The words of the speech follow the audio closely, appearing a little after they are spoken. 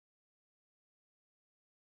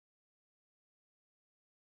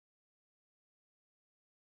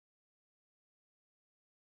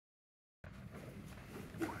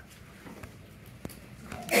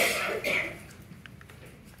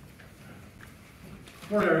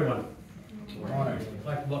Morning, everyone. Morning. I'd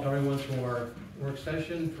like to welcome everyone to our work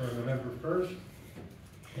session for November 1st.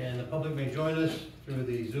 And the public may join us through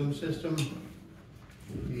the Zoom system.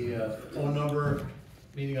 The phone number,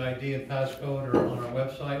 meeting ID, and passcode are on our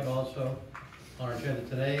website and also on our agenda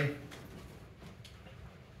today.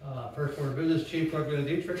 First order of business, Chief Clerk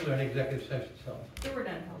Dietrich, or any executive session? They were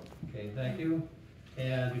done. Okay, thank you.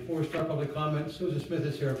 And before we start public comment, Susan Smith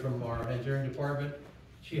is here from our engineering department.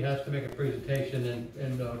 She has to make a presentation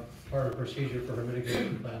and part of the procedure for her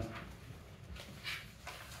mitigation plan.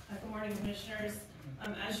 Good morning, Commissioners.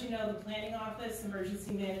 As you know, the Planning Office,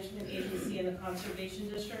 Emergency Management Agency, and the Conservation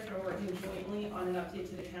District are working jointly on an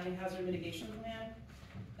update to the County Hazard Mitigation Plan.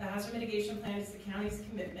 The Hazard Mitigation Plan is the county's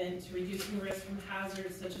commitment to reducing risk from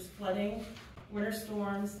hazards such as flooding, winter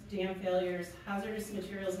storms, dam failures, hazardous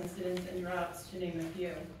materials incidents, and droughts, to name a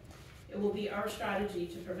few. It will be our strategy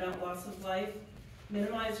to prevent loss of life,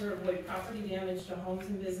 minimize or avoid property damage to homes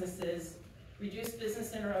and businesses, reduce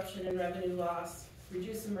business interruption and revenue loss,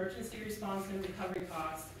 reduce emergency response and recovery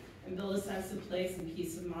costs, and build a sense of place and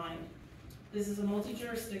peace of mind. This is a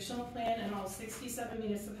multi-jurisdictional plan, and all 67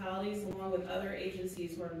 municipalities, along with other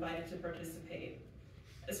agencies, were invited to participate.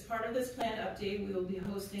 As part of this plan update, we will be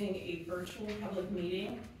hosting a virtual public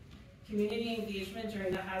meeting. Community engagement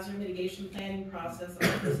during the hazard mitigation planning process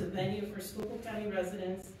offers a venue for Schuylkill County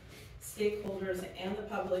residents, stakeholders, and the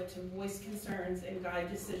public to voice concerns and guide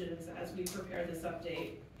decisions as we prepare this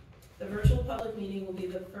update. The virtual public meeting will be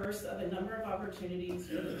the first of a number of opportunities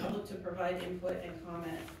for the public to provide input and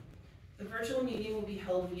comment. The virtual meeting will be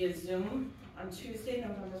held via Zoom on Tuesday,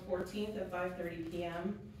 November 14th at 5:30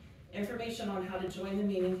 p.m. Information on how to join the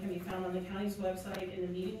meeting can be found on the county's website in the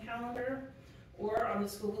meeting calendar or on the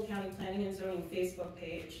Schuylkill County Planning and Zoning Facebook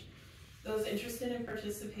page. Those interested in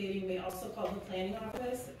participating may also call the Planning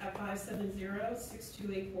Office at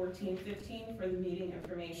 570-628-1415 for the meeting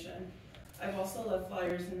information. I've also left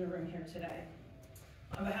flyers in the room here today.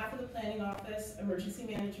 On behalf of the Planning Office, Emergency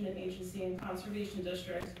Management Agency, and Conservation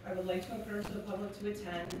District, I would like to encourage the public to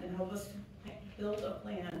attend and help us build a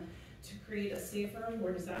plan to create a safer,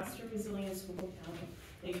 more disaster-resilient Schuylkill County.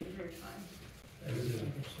 Thank you for your time.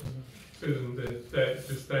 Susan,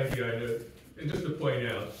 just thank you. I know, and just to point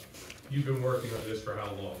out, you've been working on this for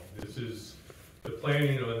how long? The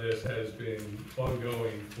planning on this has been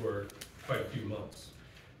ongoing for quite a few months.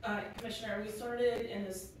 Commissioner, we started in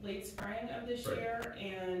this late spring of this year,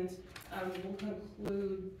 and we'll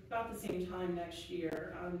conclude about the same time next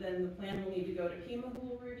year. Then the plan will need to go to HEMA, who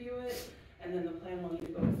will review it, and then the plan will need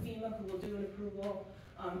to go to FEMA, who will do an approval.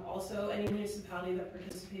 Also, any municipality that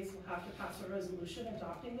participates will have to pass a resolution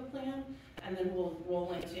adopting the plan, and then we'll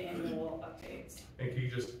roll into annual updates. And can you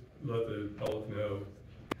just let the public know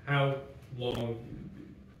how long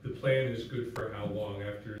the plan is good for? How long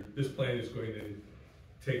after this plan is going to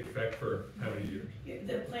take effect for how many years?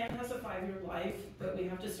 The plan has a 5-year life, but we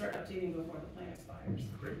have to start updating before the plan expires.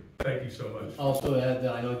 Great. Thank you so much. Also add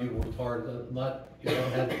that I know you worked hard. You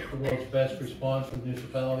haven't had the world's best response from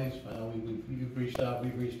municipalities. I know you've reached out,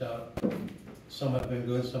 we've reached out. Some have been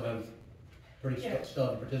good, some have still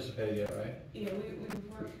haven't participated yet, right? You know, we've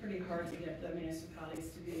worked pretty hard to get the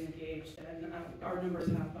municipalities to be engaged, and our numbers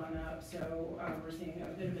have gone up, so we're seeing a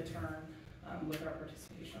bit of a turn with our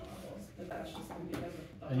participation levels, but that's just going to be because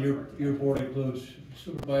of and your board includes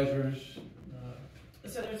supervisors?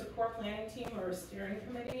 So there's a core planning team or a steering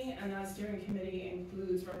committee, and that steering committee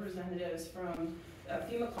includes representatives from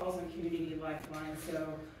FEMA calls and community lifelines,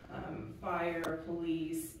 so fire,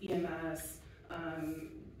 police, EMS,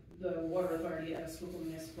 the Water Authority at Schuylkill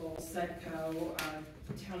Municipal, SEDCO,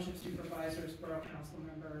 township supervisors, borough council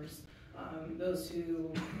members, those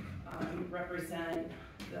who represent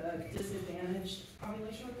the disadvantaged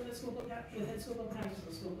population within Schuylkill County, so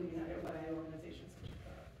the Schuylkill United Way organizations such as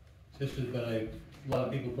that. This has been a lot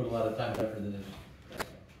of people put a lot of time and effort into this.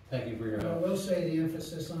 Thank you for your help. I will say the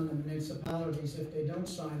emphasis on the municipalities, if they don't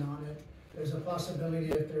sign on it, there's a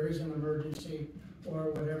possibility if there is an emergency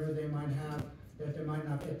or whatever they might have, that they might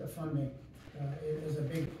not get the funding. It is a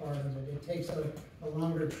big part of it. It takes a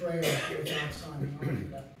longer trail without signing on to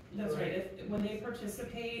that. That's right. When they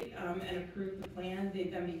participate and approve the plan, they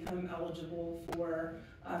then become eligible for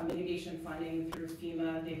mitigation funding through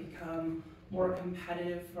FEMA. They become more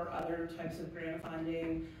competitive for other types of grant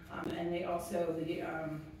funding, and they also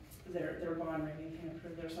their bond rating can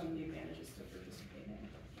improve. There's some of the advantages to participating.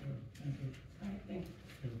 Sure. Thank you. All right, thank you.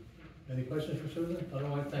 Any questions for Susan?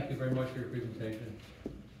 Otherwise, thank you very much for your presentation.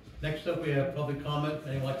 Next up, we have public comment.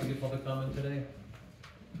 Anyone like to give public comment today?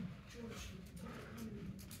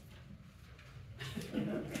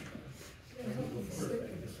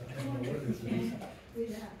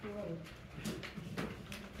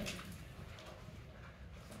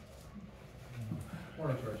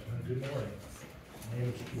 Morning, George. Good morning. My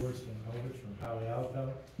name is George Stanovich from Palo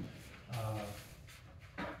Alto.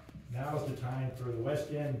 Now is the time for the West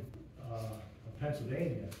End of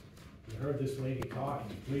Pennsylvania. You heard this lady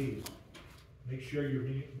talking, please make sure your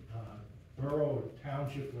borough or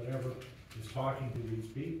township, whatever, is talking to these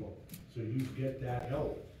people so you get that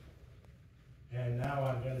help. And now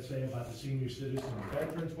I'm going to say about the senior citizen and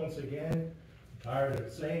veterans once again. I'm tired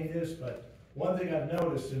of saying this, but one thing I've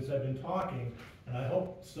noticed since I've been talking, and I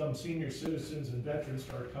hope some senior citizens and veterans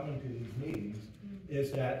start coming to these meetings,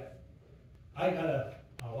 is that I got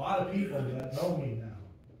a lot of people that know me now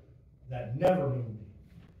that never knew me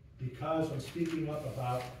because I'm speaking up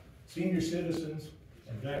about senior citizens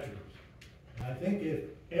and veterans. And I think if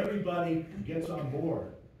everybody gets on board,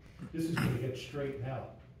 this is going to get straightened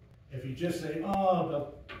out. If you just say, oh,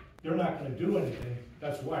 they're not going to do anything,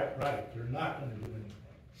 that's right, they're not going to do anything.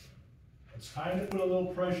 It's time to put a little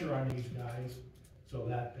pressure on these guys so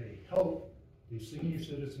that they help these senior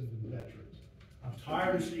citizens and veterans. I'm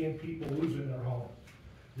tired of seeing people losing their homes.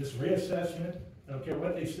 This reassessment, I don't care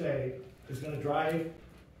what they say, is going to drive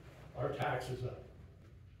our taxes up.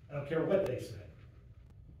 I don't care what they say.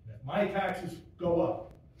 If my taxes go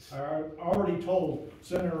up, I already told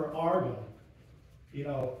Senator Argo, you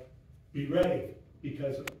know, be ready,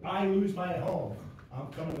 because if I lose my home, I'm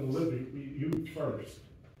coming to live with you first.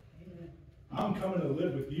 I'm coming to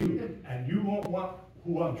live with you, and you won't want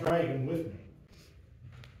who I'm dragging with me,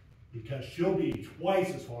 because she'll be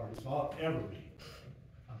twice as hard as I'll ever be.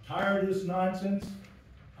 I'm tired of this nonsense.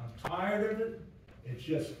 I'm tired of it. It's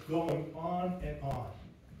just going on and on.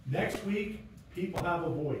 Next week, people have a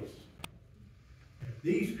voice. If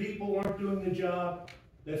these people aren't doing the job,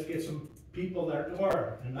 let's get some people that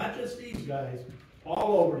are, and not just these guys,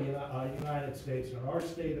 all over the United States, in our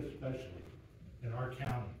state especially, in our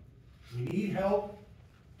county. We need help.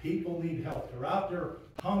 People need help. They're out there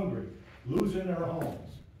hungry, losing their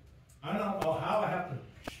homes. I don't know how I have to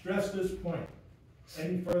stress this point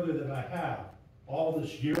any further than I have all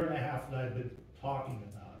this year and a half that I've been talking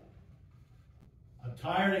about it. I'm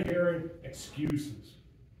tired of hearing excuses,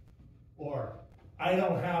 or I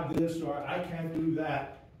don't have this, or I can't do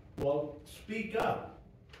that. Well, speak up.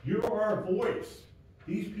 You're our voice.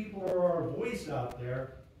 These people are our voice out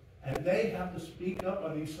there, and they have to speak up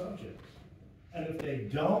on these subjects. And if they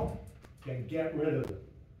don't, then get rid of them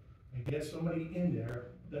and get somebody in there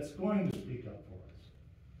that's going to speak up for us.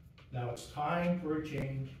 Now it's time for a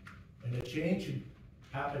change, and the change should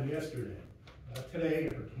happen yesterday, not today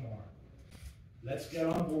or tomorrow. Let's get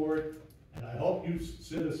on board, and I hope you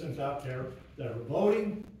citizens out there that are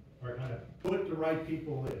voting are going to put the right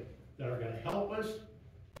people in, that are going to help us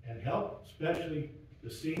and help especially the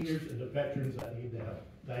seniors and the veterans that need the help.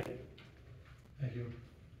 Thank you. Thank you.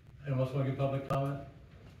 Anyone else want to give public comment?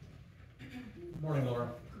 Morning,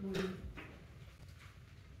 Laura. Good morning.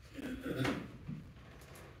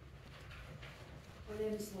 My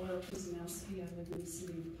name is Laura Kuznowski. I live in the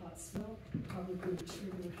city of Pottsville. Probably going to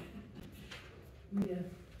trigger Rita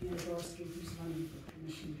Andorski, who's running for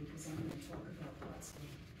commission, because I'm going to talk about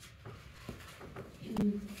Pottsville.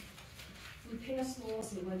 We pass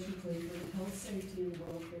laws allegedly for the health, safety, and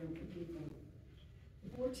welfare of the people. The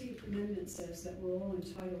 14th Amendment says that we're all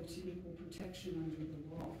entitled to equal protection under the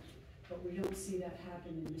law, but we don't see that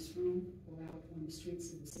happen in this room or out on the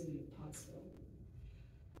streets of the city of Pottsville.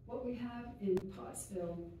 What we have in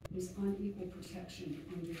Pottsville is unequal protection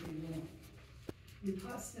under the law. In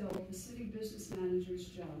Pottsville, the city business manager's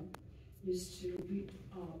job is to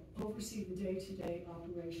oversee the day-to-day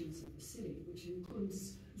operations of the city, which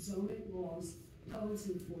includes zoning laws, codes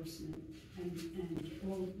enforcement, and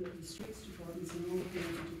all of the streets departments and all of the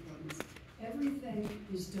other departments. Everything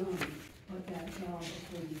is done but that job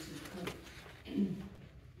according to the code.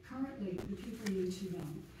 Currently, the people need to know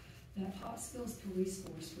that Pottsville's police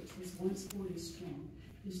force, which was once 40 strong,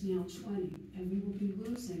 is now 20, and we will be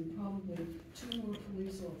losing probably 2 more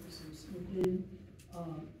police officers within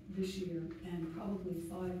this year and probably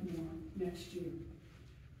 5 more next year.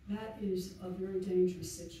 That is a very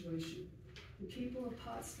dangerous situation. The people of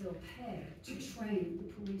Pottsville pay to train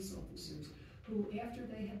the police officers who, after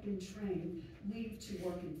they have been trained, leave to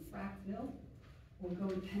work in Frackville or go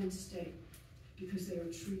to Penn State because they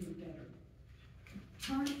are treated better.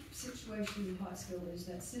 Current situation in Pottsville is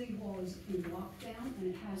that City Hall is in lockdown,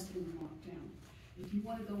 and it has been locked down. If you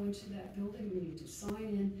want to go into that building, you need to sign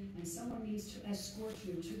in, and someone needs to escort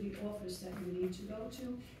you to the office that you need to go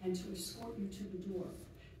to and to escort you to the door.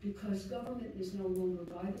 Because government is no longer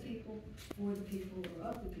by the people, for the people, or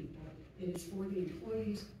of the people. It is for the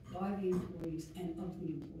employees, by the employees, and of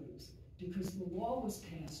the employees. Because the law was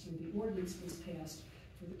passed, or the ordinance was passed,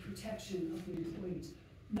 for the protection of the employees,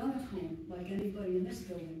 none of whom, like anybody in this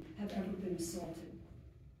building, have ever been assaulted.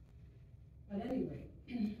 At any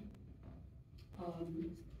rate,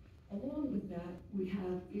 along with that, we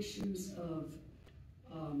have issues of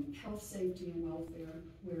health, safety, and welfare,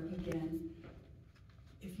 where again,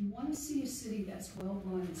 if you want to see a city that's well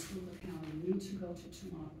run in Schuylkill County, you need to go to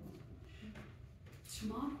Tamaqua.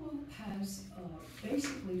 Tamaqua has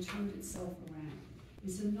basically turned itself around.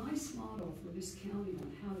 It's a nice model for this county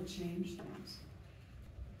on how to change things.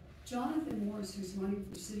 Jonathan Morris, who's running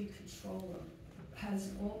for city controller,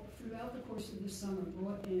 has throughout the course of the summer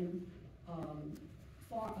brought in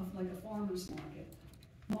like a farmer's market.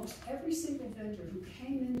 Most every single vendor who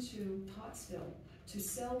came into Pottsville to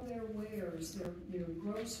sell their wares, their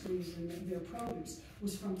groceries and their produce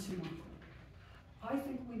was from Tamaqua. I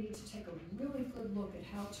think we need to take a really good look at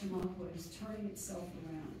how Tamaqua is turning itself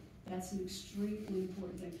around. That's an extremely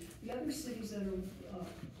important thing. The other cities that are,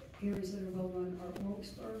 areas that are well run are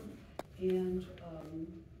Wilkesburg and,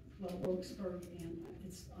 Wilkesburg, and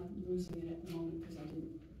I'm losing it at the moment because I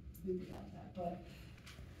didn't think about that. But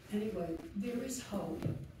anyway, there is hope.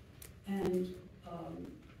 And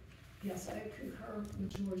yes, I concur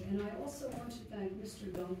with George. And I also want to thank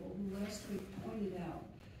Mr. Dunkel, who last week pointed out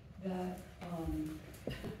that,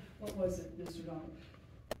 what was it, Mr. Dunkel?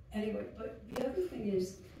 Anyway, but the other thing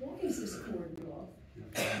is, why is this cordoned off?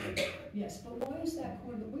 Yes, but why is that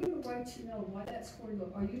cordoned off? We have a right to know why that's cordoned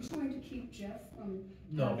off. Are you trying to keep Jeff from?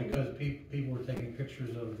 No, because people were taking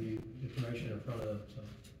pictures of the information in front of them, so.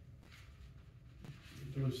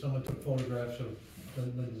 There was someone took photographs of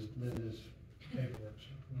Linda's paperwork,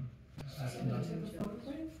 so. Somebody took a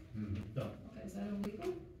photograph? No. Okay, is that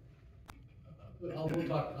illegal?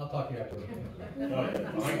 I'll talk to you afterwards.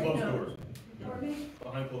 Behind closed doors. Pardon me?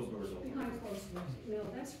 Behind closed doors. Behind closed doors. No,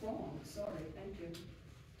 that's wrong. Sorry, thank you.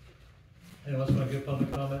 Anyone else want to give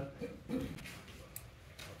public comment?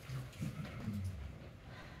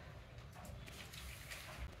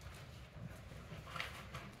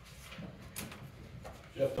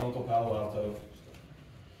 Jeff Dunkel, Palo Alto.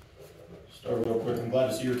 Start real quick. I'm glad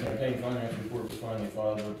to see your campaign finance report was finally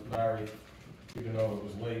filed with Larry, even though it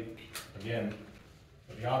was late again.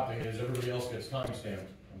 But the odd thing is everybody else gets time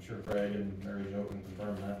stamped. I'm sure Craig and Mary Jo can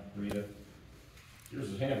confirm that. Rita. Yours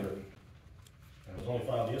is handwritten. And it was only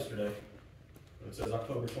filed yesterday, but it says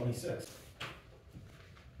October 26th.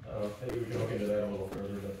 Maybe we can look into that a little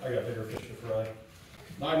further, but I got bigger fish to fry.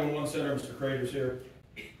 911 Center, Mr. Crater's here.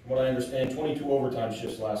 From what I understand, 22 overtime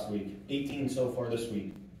shifts last week, 18 so far this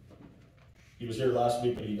week. He was here last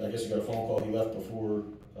week, but I guess he got a phone call. He left before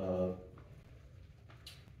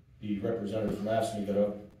the representative from AFSCME got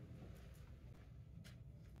up.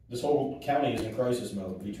 This whole county is in crisis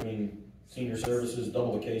mode between senior services,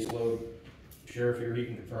 double the caseload. Sheriff here, he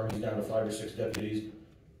can confirm he's down to 5 or 6 deputies.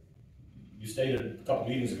 You stated a couple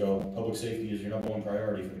meetings ago, public safety is your #1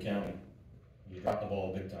 priority for the county. You dropped the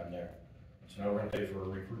ball big time there. So now we're going to pay for a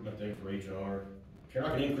recruitment thing for HR. If you're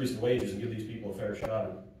not going to increase the wages and give these people a fair shot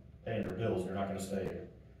at paying their bills, they're not going to stay here.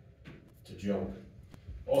 It's a joke.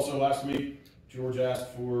 Also last week, George asked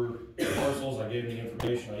for parcels. I gave him the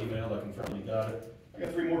information. I emailed. I confirmed he got it. I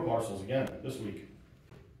got 3 more parcels again this week.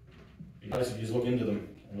 Be nice if you just look into them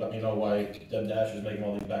and let me know why Deb Dash is making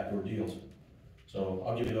all these backdoor deals. So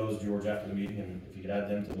I'll give you those, George, after the meeting, and if you could add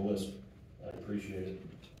them to the list, I'd appreciate it.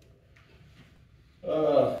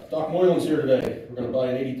 Doc Moylan's here today. We're going to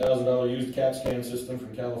buy an $80,000 used CAT scan system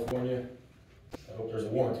from California. I hope there's a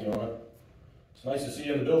warranty on it. It's nice to see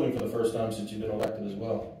you in the building for the first time since you've been elected as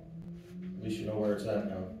well. At least you know where it's at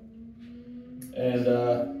now. And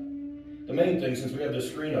the main thing, since we have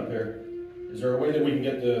this screen up here, is there a way that we can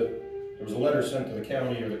get there was a letter sent to the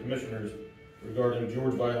county or the commissioners regarding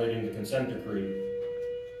George violating the consent decree.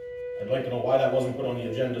 I'd like to know why that wasn't put on the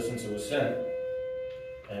agenda since it was sent,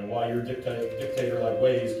 and why your dictator-like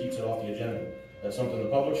ways keeps it off the agenda. That's something the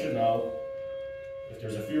public should know. If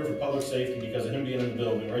there's a fear for public safety because of him being in the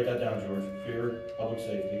building, write that down, George. Fear, public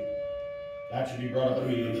safety. That should be brought up at a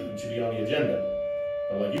meeting and should be on the agenda.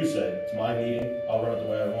 But like you said, it's my meeting, I'll run it the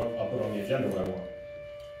way I want, I'll put on the agenda what I want.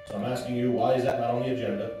 So I'm asking you, why is that not on the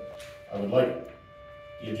agenda? I would like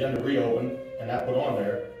the agenda reopened and that put on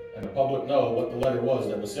there, and the public know what the letter was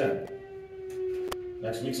that was sent.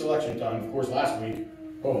 Next week's election time, of course last week,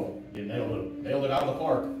 boom, you nailed it. Nailed it out of the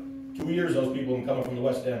park. 2 years those people have been coming from the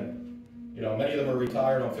West End. You know, many of them are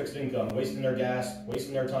retired on fixed income, wasting their gas,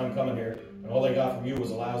 wasting their time coming here, and all they got from you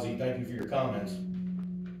was a lousy thank you for your comments.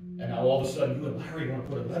 And now all of a sudden you and Larry want to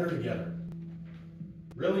put a letter together.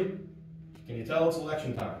 Really? Can you tell it's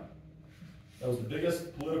election time? That was the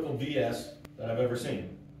biggest political BS that I've ever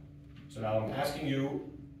seen. So now I'm asking you,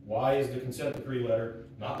 Why is the consent decree letter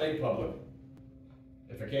not made public?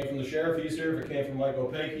 If it came from the sheriff, he's here. If it came from Mike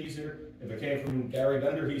O'Pake, he's here. If it came from Gary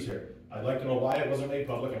Bender, he's here. I'd like to know why it wasn't made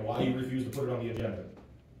public and why he refused to put it on the agenda.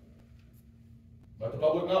 Let the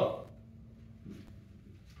public know.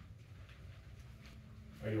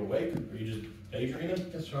 Are you awake? Are you just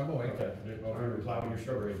daydreaming? Yes, sir, I'm awake. Okay, well, you're plowing your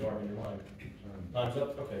strawberry farm in your mind. Time's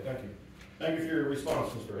up? Okay, thank you. Thank you for your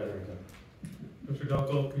response, Mr. Hetherington. Mr.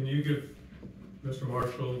 Dunkel, can you give Mr.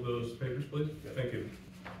 Marshall those papers, please? Thank you.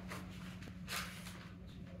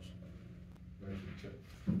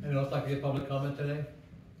 Anyone else like to give public comment today?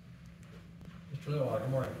 Mr. Little, good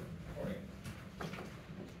morning. Morning.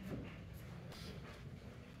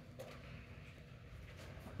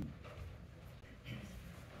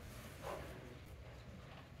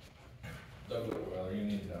 Doug Whitwell,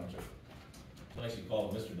 Union Township. It's nice you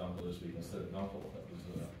called Mr. Dunkel this week instead of Dunkel. That was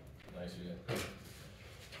nice of you.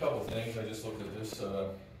 Couple things, I just looked at this,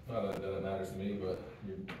 not that it matters to me, but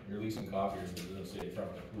you're leasing copiers, but it doesn't say from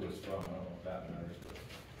who it's from. I don't know if that matters, but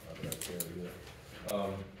not that I care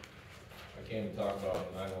either. I came to talk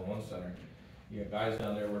about the 911 center. You got guys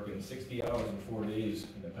down there working 60 hours in 4 days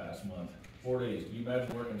in the past month. 4 days. Can you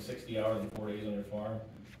imagine working 60 hours in 4 days on your farm?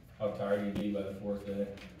 How tired you'd be by the fourth day?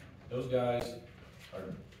 Those guys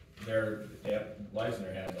they have lives in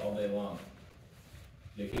their hands all day long.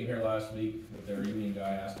 They came here last week with their union guy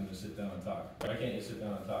asking to sit down and talk. Why can't you sit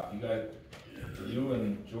down and talk? You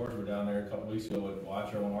and George were down there a couple weeks ago with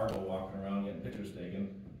Watcher and Marble walking around getting pictures taken.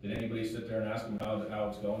 Did anybody sit there and ask them how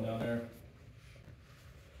it's going down there?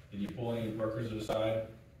 Did you pull any workers to the side?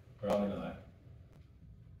 Probably not.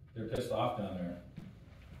 They're pissed off down there.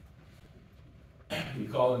 You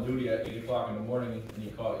call in duty at 8 o'clock in the morning, and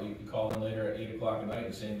you call in later at 8 o'clock at night,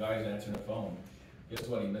 the same guy's answering the phone. Guess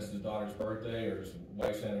what? He missed his daughter's birthday or his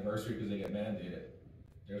wife's anniversary because they get mandated.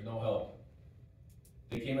 There's no help.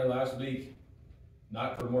 They came here last week,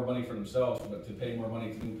 not for more money for themselves, but to pay more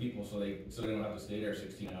money to new people so they don't have to stay there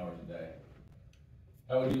 16 hours a day.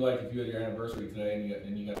 How would you like if you had your anniversary today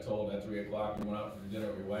and you got told at 3 o'clock you went out for dinner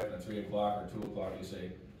with your wife, and at 3 o'clock or 2 o'clock you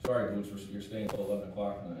say, sorry Boots, you're staying until 11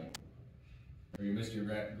 o'clock tonight. Or you missed your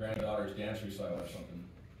granddaughter's dance recital or something.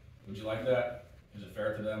 Would you like that? Is it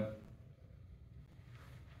fair to them?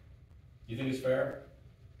 Do you think it's fair?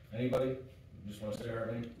 Anybody? You just want to stare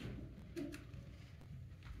at me?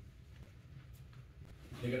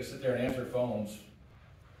 They got to sit there and answer phones.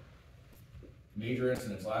 Major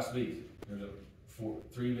incidents last week. There's a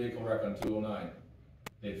 3-vehicle wreck on 209.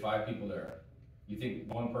 They had 5 people there. You think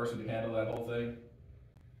one person could handle that whole thing?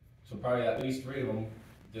 So probably at least 3 of them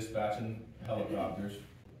dispatching helicopters,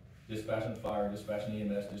 dispatching fire, dispatching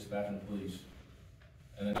EMS, dispatching police.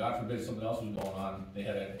 And then God forbid something else was going on, they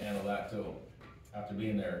had to handle that too. After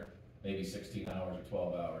being there maybe 16 hours or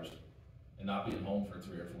 12 hours and not being home for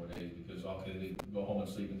 3 or 4 days because okay, they go home and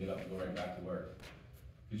sleep and get up and go right back to work.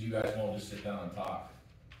 Because you guys won't just sit down and talk.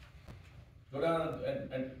 Go down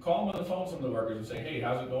and call them on the phone, some of the workers, and say, hey,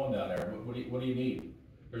 how's it going down there? What do you need?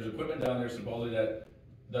 There's equipment down there supposedly that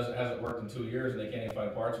hasn't worked in 2 years and they can't even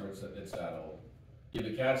find parts for it, it's that old. Yeah,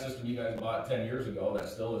 the CAD system you guys bought 10 years ago, that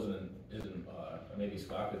still isn't maybe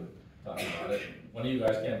Scott could talk about it. One of you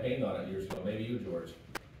guys campaigned on it years ago, maybe you, George.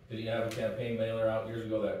 Did you have a campaign mailer out years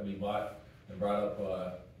ago that we bought and brought up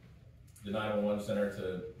the 911 center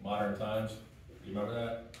to modern times? Do you remember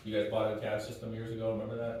that? You guys bought a CAD system years ago,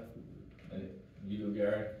 remember that? And you do,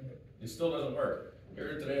 Gary? It still doesn't work.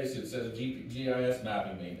 Here today it says GIS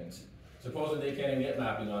mapping maintenance. Supposedly they can't even get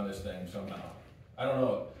mapping on this thing somehow. I don't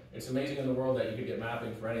know. It's amazing in the world that you could get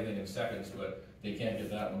mapping for anything in seconds, but they can't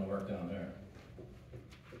get that one to work down there.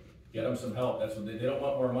 Get them some help. That's what they don't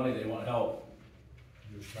want more money, they want help.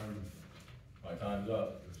 Your time. My time's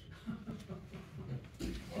up.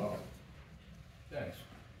 Wow. Thanks.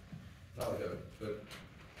 Probably good.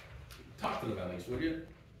 Talk to them at least, would you?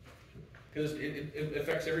 Because it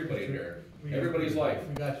affects everybody here. Everybody's life.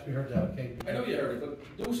 We heard that, okay? I know you heard it,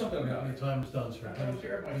 but do something about Your it. time is done, sir. I don't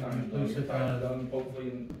care if my time is done. Please Your sit time down. is done.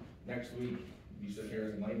 Hopefully next week, you sit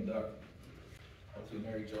here as a lame duck. Hopefully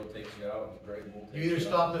Mary Jo takes you out, and Greg will take You you either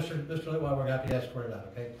out. stop, Mr. Little, we're happy to escort it out,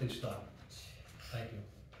 okay? Please stop. Thank you.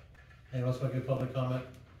 Anyone else want to give public comment?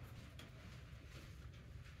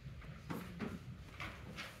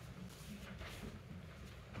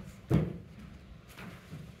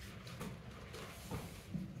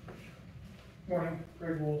 Morning,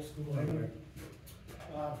 Greg Wolf, School Board.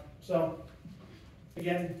 So,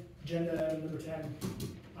 again, agenda item number 10.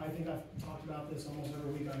 I think I've talked about this almost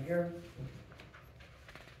every week on here.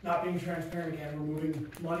 Not being transparent again, we're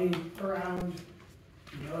moving money around.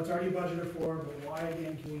 You know it's already budgeted for, but why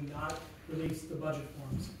again can we not release the budget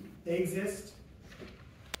forms? They exist.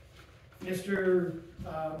 Mr.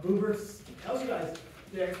 Boober tells you guys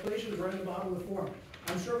the explanation is right at the bottom of the form.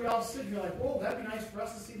 I'm sure we all sit here like, whoa, that'd be nice for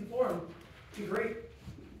us to see the form. It'd be great.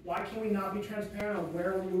 Why can we not be transparent on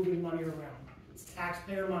where we're moving money around? It's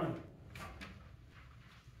taxpayer money.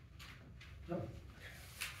 No.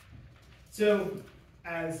 So,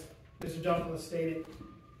 as Mr. Douglas stated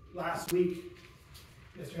last week,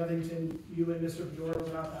 Mr. Huntington, you and Mr. Fedora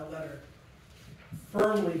wrote out that letter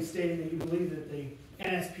firmly stating that you believe that the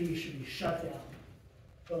NSP should be shut down.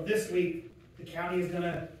 Well, this week, the county is going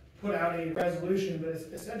to put out a resolution, but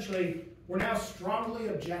it's essentially, we're now strongly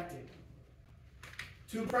objecting.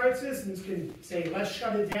 Two private citizens can say, let's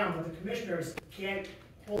shut it down, but the commissioners can't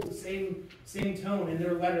hold the same tone in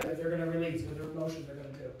their letter that they're going to release, or their motion they're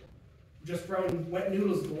going to do. Just throwing wet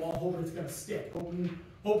noodles at the wall, hoping it's going to stick.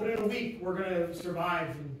 Hoping in a week we're going to survive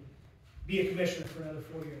and be a commissioner for another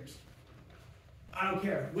 4 years. I don't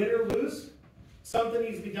care. Win or lose, something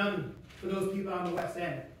needs to be done for those people on the West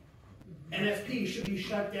End. NSP should be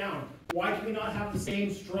shut down. Why can we not have the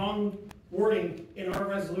same strong wording in our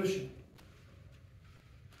resolution?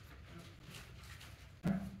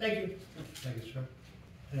 Thank you. Thank you, sir.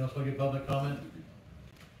 Anyone else want to give public comment?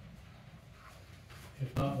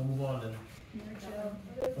 If not, we'll move on then. Mary Jo.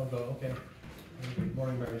 Oh, go, okay. Good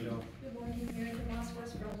morning, Mary Jo. Good morning, Mary Jo Moss,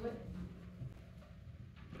 West Brunswick.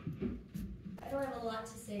 I don't have a lot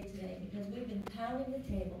to say today because we've been pounding the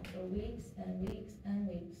table for weeks and weeks and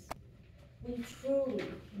weeks. We truly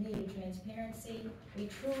need transparency. We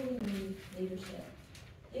truly need leadership.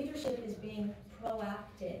 Leadership is being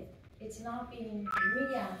proactive. It's not being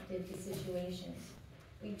reactive to situations.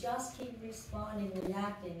 We just keep responding,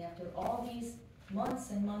 reacting after all these months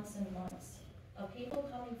and months and months of people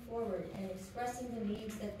coming forward and expressing the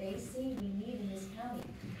needs that they see we need in this county.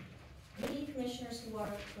 We need commissioners who are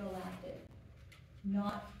proactive,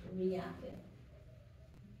 not reactive.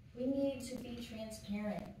 We need to be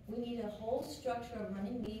transparent. We need a whole structure of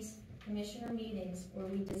running these commissioner meetings where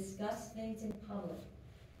we discuss things in public,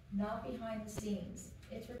 not behind the scenes.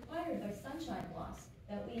 It's required by sunshine laws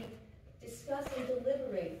that we discuss and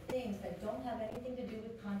deliberate things that don't have anything to do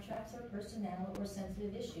with contracts or personnel or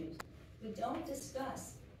sensitive issues. We don't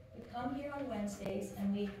discuss. We come here on Wednesdays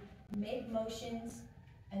and we make motions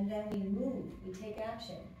and then we move, we take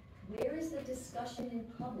action. Where is the discussion in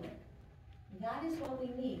public? That is what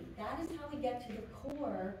we need. That is how we get to the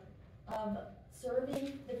core of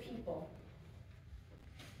serving the people.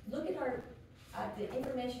 Look at the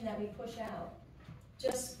information that we push out.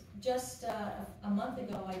 Just a month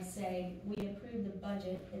ago, I'd say, we approved the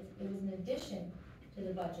budget. It was an addition to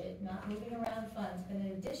the budget, not moving around funds, but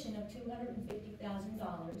an addition of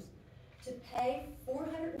 $250,000 to pay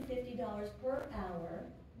 $450 per hour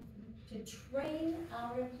to train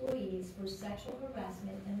our employees for sexual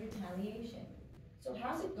harassment and retaliation. So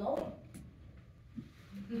how's it going?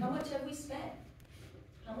 How much have we spent?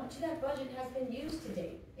 How much of that budget has been used to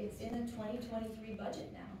date? It's in the 2023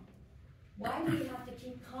 budget now. Why do we have to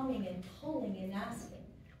keep coming and pulling and asking?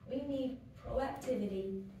 We need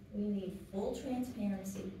proactivity. We need full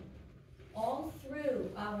transparency all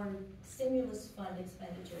through our stimulus fund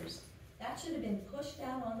expenditures. That should have been pushed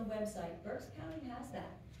out on the website. Berks County has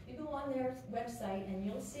that. You go on their website and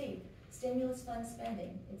you'll see stimulus fund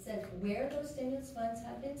spending. It says where those stimulus funds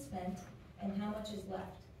have been spent and how much is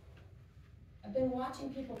left. I've been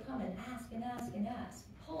watching people come and ask and ask and ask,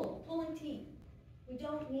 pulling teeth. We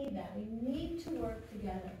don't need that. We need to work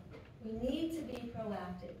together. We need to be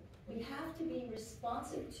proactive. We have to be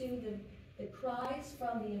responsive to the cries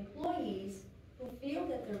from the employees who feel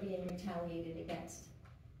that they're being retaliated against.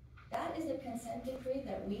 That is a consent decree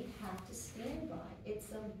that we have to stand by.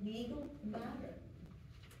 It's a legal matter.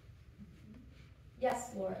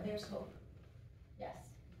 Yes, Laura, there's hope.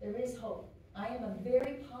 Yes, there is hope. I am a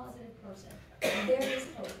very positive person. There is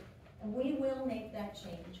hope. And we will make that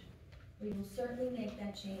change. We will certainly make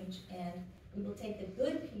that change, and we will take the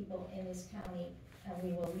good people in this county, and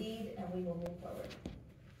we will lead, and we will move forward.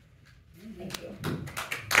 Thank you.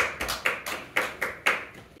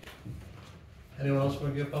 Anyone else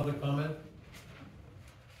want to give public comment?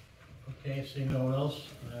 Okay, seeing no one else,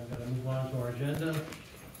 I'm going to move on to our agenda.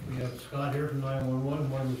 We have Scott here from 911.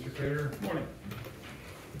 Morning, Mr. Crater. Morning.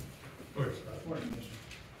 Morning, Scott. Morning, Commissioner.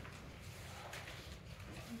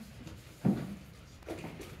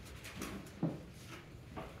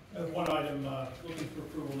 One item, looking for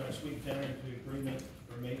approval next week to enter into agreement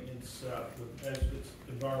for maintenance with Edgewood's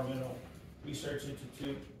Environmental Research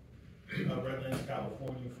Institute, Redlands,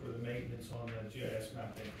 California, for the maintenance on the GIS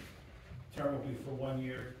mapping. Term will be for 1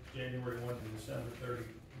 year, January 1 to December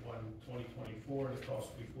 31, 2024. The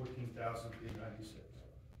cost will be $14,396.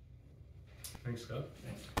 Thanks, Scott.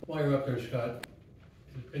 While you're up there, Scott,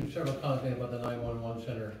 there's been several comments about the 911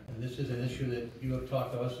 center, and this is an issue that you have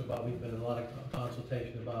talked to us about. We've been in a lot of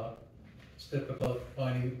consultation about. It's difficult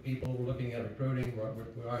finding people. We're looking at recruiting. We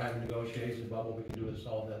are having negotiations about what we can do to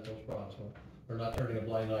solve those problems. So we're not turning a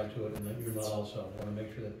blind eye to it, and that you're not also. We want to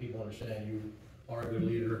make sure that people understand you are a good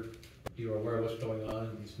leader. You are aware of what's going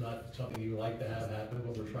on. It's not something you like to have happen,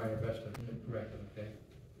 but we're trying our best to correct it, okay?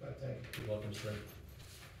 Thank you. You're welcome, sir.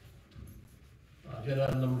 Agenda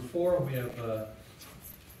item number 4, we have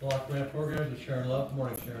block grant programs with Sharon Love. Good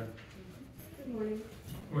morning, Sharon. Good morning.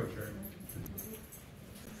 Wait, Sharon.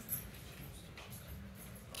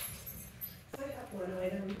 I have one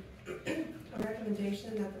item, a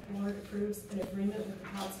recommendation that the board approves an agreement with the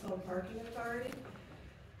Pottsville Parking Authority.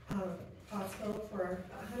 Pottsville for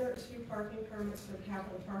 102 parking permits for the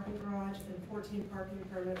Capitol Parking Garage and 14 parking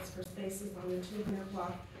permits for spaces on the 200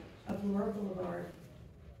 block of Lower Boulevard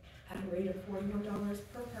at a rate of $41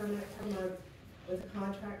 per permit per month with a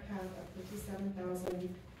contract cap of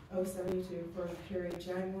 $57,072 for the period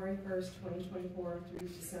January 1st, 2024 through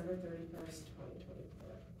December 31st,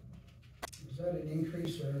 2024. Is that an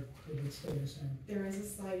increase or did it stay the same? There is a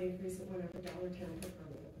slight increase. It went up $1.10 per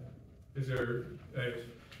permit. Is there,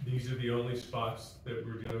 these are the only spots that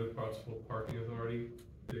we're dealing with Pottsville Parking Authority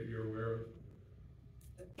that you're aware of?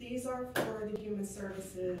 These are for the human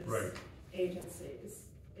services Right. agencies.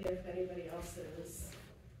 If anybody else is.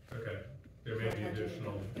 Okay, there may be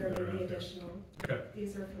additional. There that are may be out there. additional. Okay,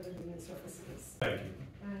 These are for the human services. thank you.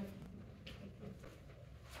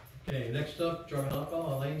 Okay, next up, drug and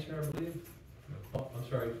alcohol. Elaine's here, I believe. Oh, I'm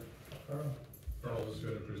sorry. Carl? Earl is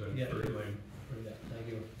going to present Yeah. for Elaine. Yeah, thank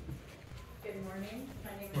you. Good morning,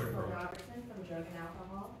 my name is Morning, Paul Earl. Robertson from Drug and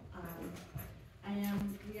Alcohol.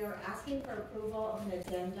 We are asking for approval of an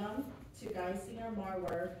addendum to Geisinger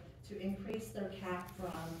Marworth to increase their cap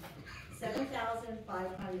from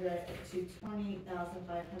 $7,500 to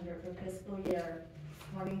 $28,500 for fiscal year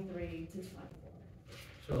 23 to 24.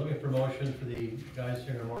 So looking for motion for the guys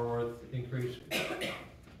here in Marworth increase.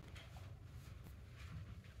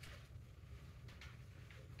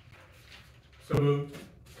 So moved.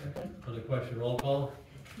 On the question, roll call?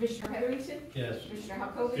 Commissioner Heatherington? Yes. Commissioner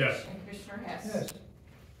Halkovich? Yes. And Commissioner Hess? Yes.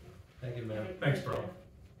 Thank you, ma'am. Thanks, Carl.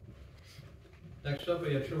 Next up,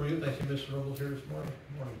 we have Children and Youth. I see Mr. Robles here this morning.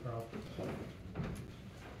 Good morning, Carl.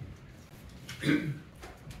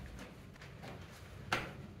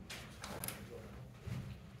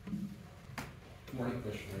 Good morning,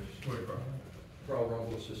 Commissioners. Morning, Carl. Carl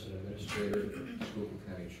Rumble, Assistant Administrator, Schuylkill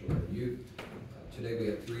County Children and Youth. Today we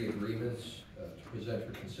have 3 agreements to present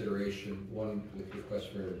for consideration, one with request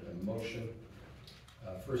for a motion.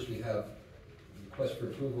 First, we have request for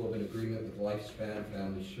approval of an agreement with Lifespan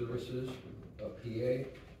Family Services of PA,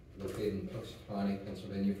 located in Punxsutawney,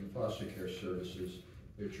 Pennsylvania, for foster care services.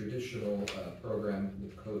 Their traditional program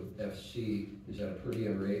with code FC is at a per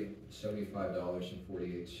diem rate of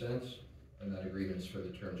 $75.48, and that agreement is for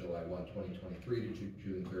the term July 1, 2023 to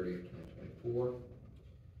June 30th, 2024.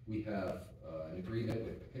 We have an agreement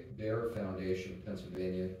with Bear Foundation of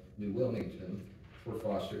Pennsylvania, New Wilmington, for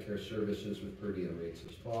foster care services with per diem rates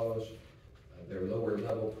as follows. Their lower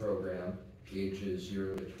level program, ages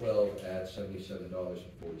 0 to 12, at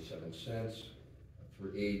 $77.47.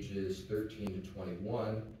 For ages 13 to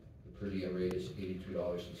 21, the per diem rate is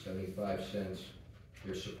 $82.75.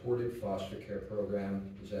 Their supported foster care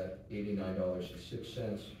program is at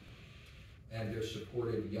 $89.06. And their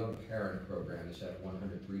supported young parent program is at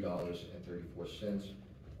 $103.34,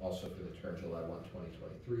 also for the term July 1,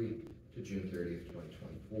 2023 to June 30th,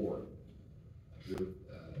 2024.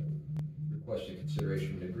 Requesting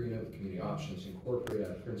consideration of an agreement with Community Options Incorporated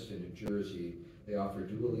out of Princeton, New Jersey. They offer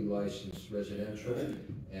dually licensed residential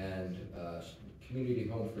and community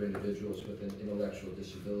home for individuals with an intellectual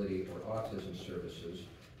disability or autism services.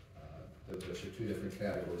 Those are 2 different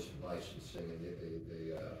categories of licensing, and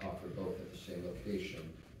they offer both at the same location.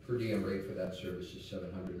 Per diem rate for that service is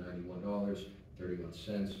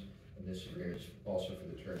 $791.31, and this agreement is also for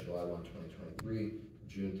the term July 1, 2023,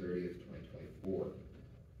 June 30th, 2024.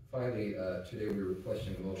 Finally, today we're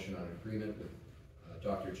requesting a motion on an agreement with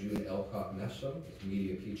Dr. June Elcock Messa with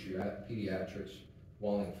Media Pediatrics,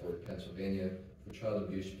 Wallingford, Pennsylvania, for child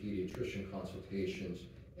abuse pediatrician consultations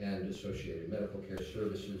and associated medical care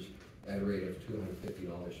services at a rate of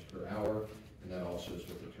 $250 per hour, and that also is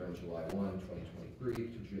with the term July 1, 2023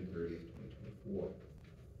 to June 30th, 2024.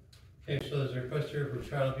 Okay, so there's a request here for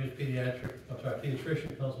child abuse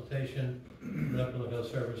pediatrician consultation, medical and health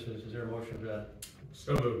services. Is there a motion for that?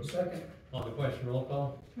 So moved. Second. On the question, roll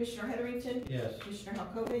call? Commissioner Heatherington? Yes. Commissioner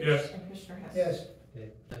Halkovich? Yes. And Commissioner Hess? Yes. Okay,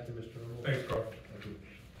 thank you, Mr. Robles. Thanks, Carl. Thank you.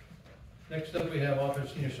 Next up, we have Office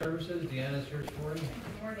of Senior Services. Deanna's here this morning.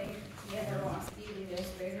 Good morning, Deanna Roski, the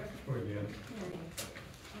administrator. Go ahead, Dan. Good morning.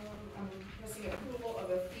 I'm requesting approval of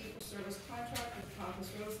a fee-for-service contract with Courthouse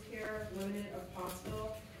Rose Care Limited of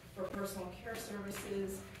Pottsville for personal care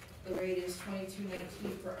services. The rate is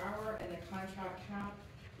 $22.19 per hour, and the contract count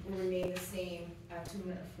will remain the same at $204,000.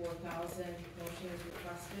 Motion is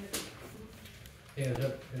requested. Okay, is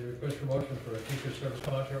that a request for motion for a fee-for-service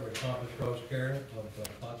contract with Courthouse Rose Care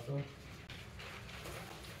of Pottsville?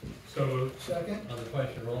 So moved. Second? On the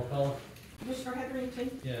question, roll call? Commissioner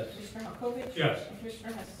Heatherington? Yes. Commissioner Halkovich? Yes. And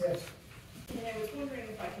Commissioner Hess? Yes. And I was wondering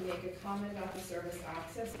if I could make a comment about the service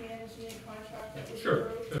access management contract that was Sure,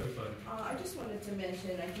 approved. that'd be fine. I just wanted to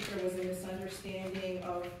mention, I think there was a misunderstanding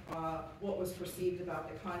of what was perceived about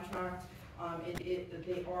the contract.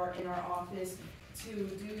 They are in our office to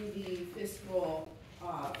do the fiscal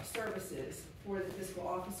services for the fiscal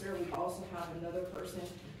officer. We also have another person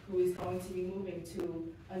who is going to be moving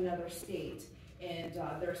to another state, and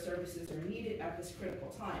their services are needed at this critical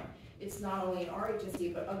time. It's not only in our agency,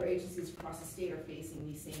 but other agencies across the state are facing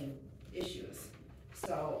these same issues.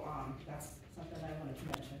 So that's something I wanted to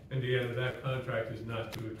mention. And Deanna, that contract is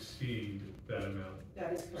not to exceed that amount.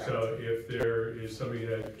 That is correct. So if there is somebody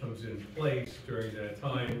that comes in place during that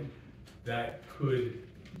time, that could,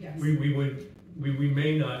 Yes. we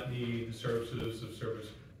may not need the services of service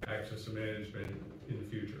access and management in the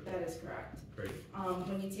future. That is correct. Great.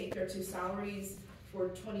 When you take their two salaries for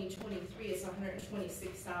 2023, it's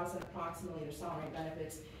 $126,000 approximately, their salary and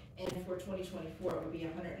benefits, and for 2024, it would be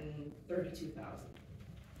 $132,000.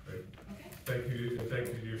 Great. Okay. Thank you, and thank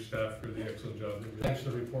you to your staff for the excellent job. that you did. Thanks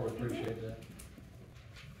for the report, appreciate that.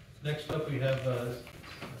 Next up, we have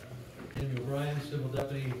Amy O'Brien, Civil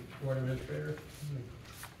Deputy Board Administrator.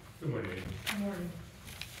 Good morning, Amy. Good morning.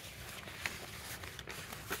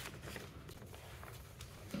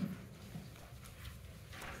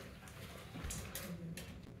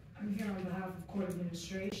 I'm here on behalf of Court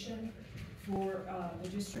Administration for the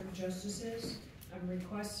District Justices. I'm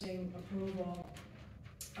requesting approval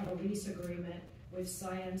of a lease agreement with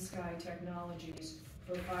Cyan Sky Technologies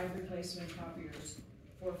for 5 replacement copiers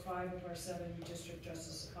for 5 of our 7 District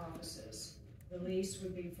Justice offices. The lease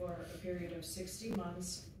would be for a period of 60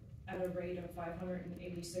 months at a rate of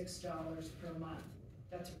 $586 per month.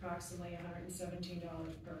 That's approximately $117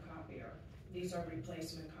 per copier. These are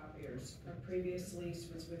replacement copiers. Our previous lease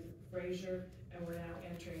was with Frazier, and we're now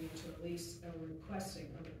entering into a lease, and we're requesting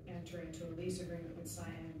to enter into a lease agreement with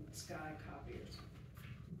Cyan Sky Copiers.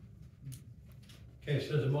 Okay,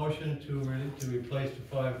 so there's a motion to replace the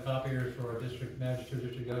 5 copiers for our district magistrate,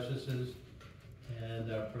 district justices,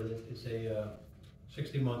 and it's a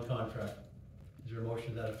 60-month contract. Is there a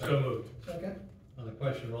motion to that effect? So moved. Second? On the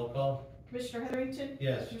question, roll call? Commissioner Heatherington?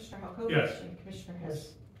 Yes. Commissioner Halkovich? Yes. And Commissioner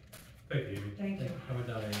Hess? Thank you, Amy. Thank you. Thanks for coming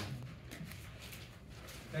down, Amy.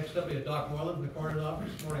 Next up, we have Doc Moreland from the coroner's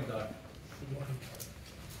office. Morning, Doc. Good morning.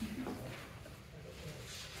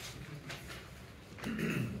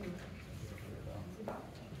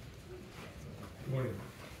 Good morning.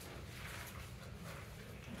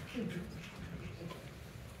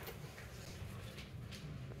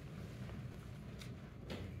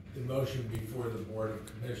 The motion before the Board of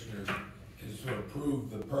Commissioners is to approve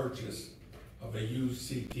the purchase of a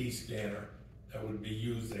used CT scanner that would be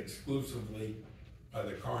used exclusively by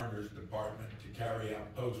the Coroner's Department to carry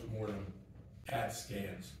out post-mortem CAT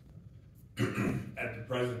scans. At the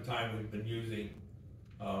present time, we've been using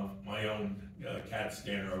my own CAT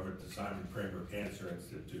scanner over at the Simon Kramer Cancer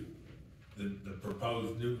Institute. The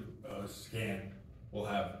proposed new scan will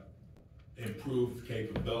have improved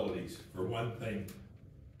capabilities. For one thing,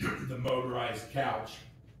 the motorized couch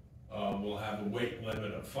will have a weight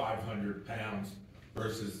limit of 500 pounds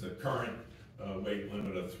versus the current weight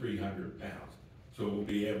limit of 300 pounds. So we'll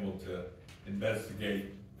be able to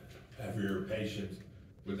investigate heavier patients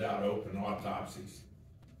without open autopsies.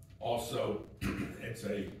 Also, it's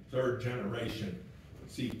a 3rd generation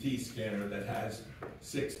CT scanner that has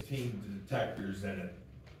 16 detectors in it.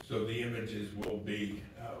 So the images will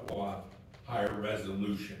have higher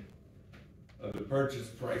resolution. The purchase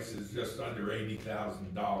price is just under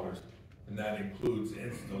 $80,000, and that includes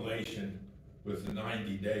installation with a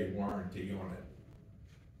 90-day warranty on it.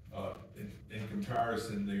 In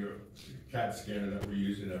comparison, the CAT scanner that we're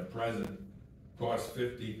using at present costs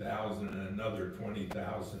 $50,000 and another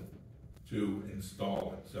 $20,000 to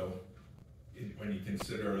install it. So when you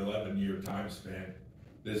consider an 11-year time span,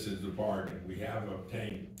 this is a bargain. We have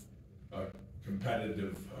obtained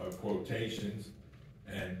competitive quotations,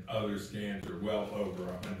 and other scans are well over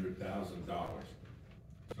 $100,000.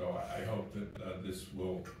 So I hope that this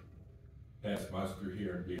will pass muster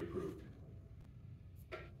here and be approved.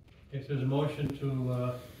 If there's a motion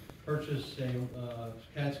to purchase a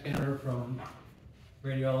CAT scanner from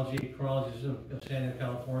Radiology Chronologies of San Diego,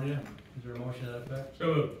 California, is there a motion to that effect? So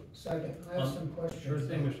moved. Second, I have some questions. Sure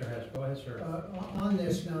thing, Mr. Hess, go ahead, sir. On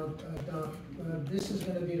this now, Doc, this is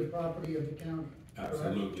gonna be the property of the county, correct?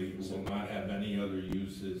 Absolutely, we will not have any other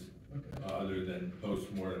uses Okay. other than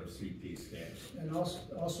post-mortem CT scans. And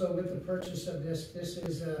also with the purchase of this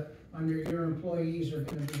is, under your employees are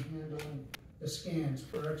gonna be handling the scans,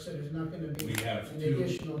 correct? So there's not gonna be We have any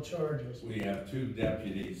additional charges. We have 2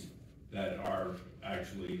 deputies that are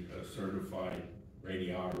actually certified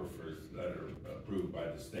radiographers that are approved by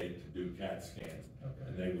the state to do CAT scans. Okay.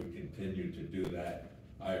 And they would continue to do that.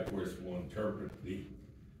 I, of course, will interpret the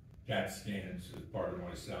CAT scans as part of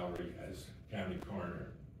my salary as county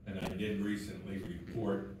coroner. And I did recently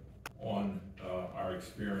report on our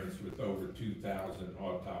experience with over 2,000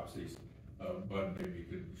 autopsies. But maybe you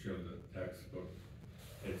could show the textbook.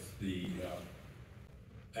 It's the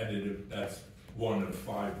edited, that's one of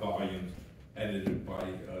 5 volumes edited by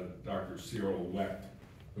Dr. Cyril Wecht,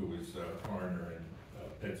 who was a coroner in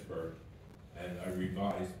Pittsburgh. And I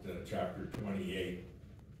revised chapter 28,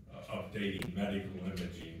 updating medical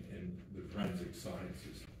imaging in the forensic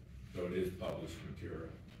sciences. So it is published material.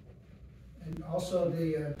 And also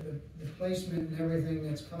the placement and everything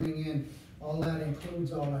that's coming in, all that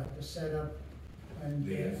includes all that, the setup and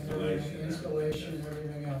The and installation and yes.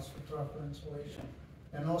 everything else, the proper installation.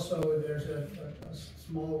 And also there's a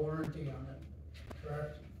small warranty on it,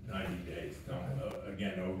 correct? 90 days. Now,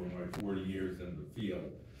 again, over my 40 years in the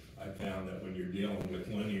field, I found that when you're dealing with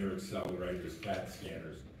linear accelerators, CAT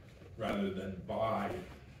scanners, rather than buy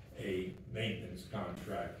a maintenance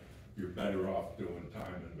contract, you're better off doing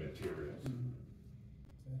time and materials.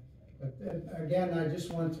 But again, I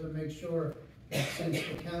just want to make sure that since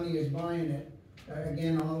the county is buying it,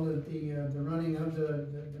 again, all of the running of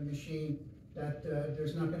the machine, that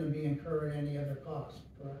there's not gonna be incurred any other cost,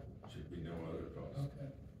 correct? Should be no other cost. Okay.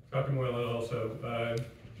 Dr. Moylan, also,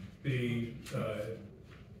 the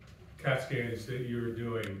CAT scans that you're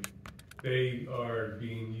doing, they are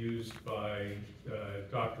being used by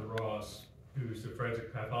Dr. Ross, who's the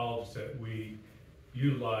forensic pathologist that we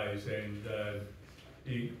utilize, and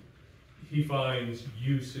he finds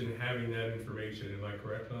use in having that information. Am I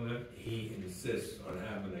correct on that? He insists on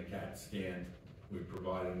having a CAT scan. We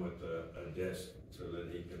provide him with a disc so that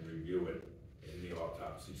he can review it in the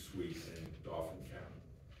autopsy suite in Dauphin County.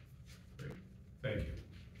 Great, thank you.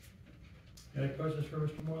 Any questions for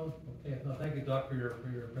Mr. Moylan? Okay, no, thank you, Doc, for your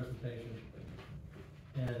presentation.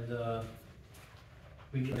 And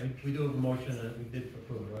we do have a motion and we did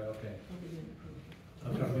approve, right? Okay.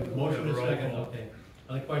 I'm sorry, we have a motion and a second, okay.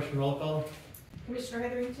 On the question, roll call? Commissioner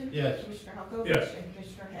Heatherington? Yes. Commissioner Halkovich? Yes. And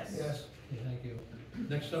Commissioner Hess? Yes. Okay, thank you.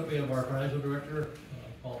 Next up, we have our financial director,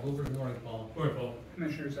 Paul Hoover. Good morning, Paul. Go ahead, Paul.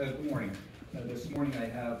 Commissioners, good morning. This morning I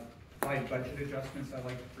have 5 budget adjustments I'd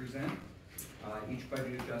like to present. Each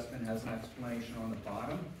budget adjustment has an explanation on the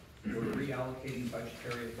bottom. We're reallocating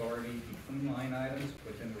budgetary authority between line items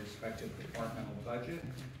within the respective departmental budget,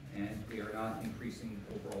 and we are not increasing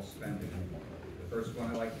overall spending. The first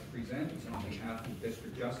one I'd like to present is on behalf of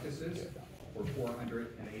district justices for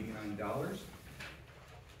 $489.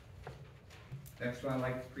 Next one I'd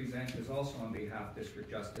like to present is also on behalf of district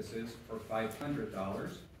justices for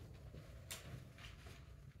 $500.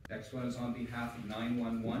 Next one is on behalf of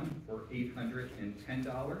 911 for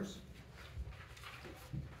 $810.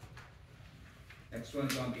 Next one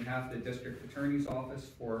is on behalf of the district attorney's office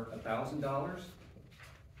for $1,000.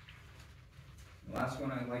 The last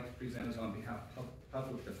one I'd like to present is on behalf of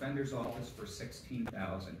public defender's office for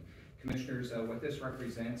 $16,000. Commissioners, what this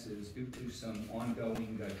represents is due to some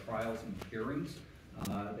ongoing trials and hearings,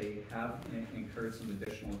 they have incurred some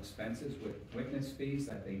additional expenses with witness fees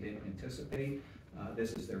that they didn't anticipate.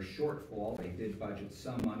 This is their shortfall. They did budget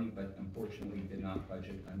some money, but unfortunately did not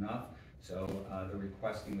budget enough. So they're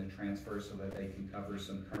requesting the transfer so that they can cover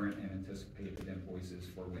some current and anticipated invoices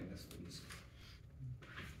for witness fees.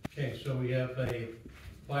 Okay, so we have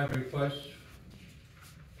 5 requests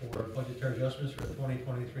for budgetary adjustments for the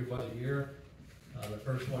 2023 budget year. The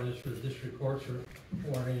first one is for the district courts for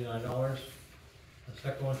 $489. The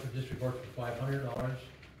second one for district courts for $500.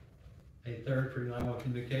 A third for 911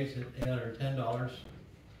 communications at $810.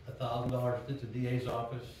 $1,000 to the DA's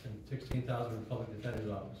office and $16,000 for the public defender's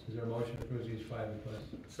office. Is there a motion to approve these 5 requests?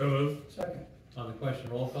 So moved. Second. On the question,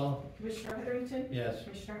 roll call? Commissioner Heatherington? Yes.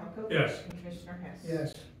 Commissioner Halkovich? Yes. And Commissioner Hess?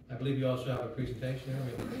 Yes. I believe you also have a presentation there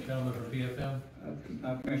with the gentleman from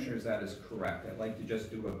PFM. Commissioners, that is correct. I'd like to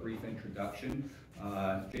just do a brief introduction.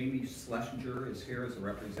 Jamie Schlesinger is here as a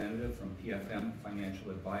representative from PFM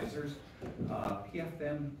Financial Advisors.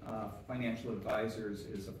 PFM Financial Advisors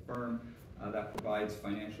is a firm that provides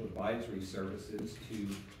financial advisory services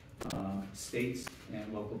to states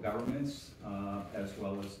and local governments, as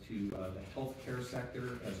well as to the healthcare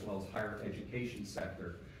sector, as well as higher education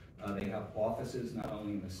sector. They have offices not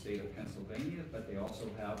only in the state of Pennsylvania, but they also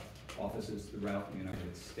have offices throughout the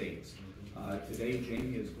United States. Today,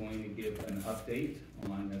 Jamie is going to give an update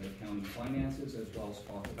on the county finances, as well as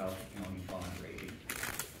talk about the county bond rating.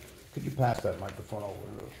 Could you pass that microphone over?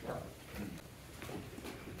 Sure.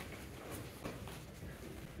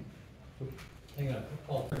 Hang on,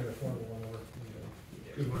 I'll turn it forward one more.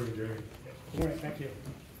 Good morning, Jerry. Good morning, thank you.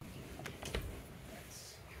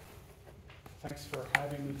 Thanks for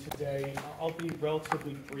having me today. I'll be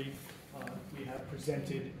relatively brief. We have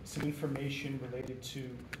presented some information related to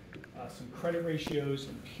some credit ratios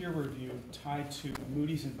and peer review tied to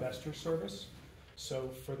Moody's Investor Service. So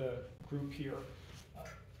for the group here,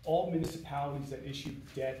 all municipalities that issue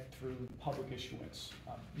debt through public issuance,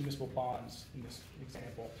 municipal bonds in this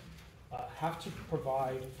example, have to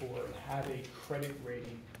provide for and have a credit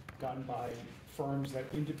rating done by firms that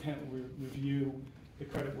independently review the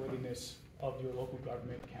creditworthiness of your local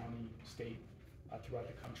government, county, state, throughout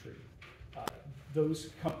the country. Those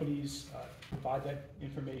companies provide that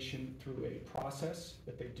information through a process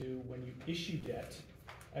that they do when you issue debt,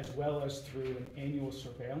 as well as through an annual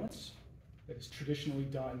surveillance that is traditionally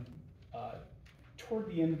done toward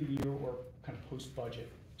the end of the year or kind of post-budget.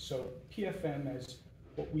 So PFM, as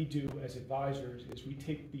what we do as advisors, is we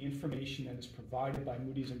take the information that is provided by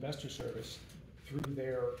Moody's Investor Service through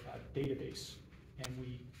their database, and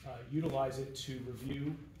we utilize it to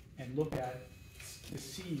review and look at to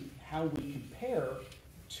see how we compare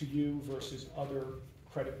to you versus other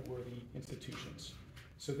credit-worthy institutions.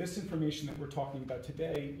 So this information that we're talking about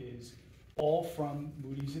today is all from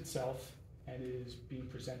Moody's itself and is being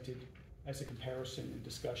presented as a comparison and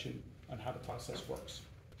discussion on how the process works.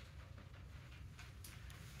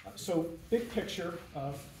 So big picture,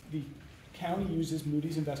 the county uses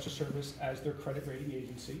Moody's Investor Service as their credit rating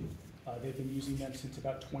agency. They've been using them since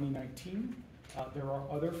about 2019. There are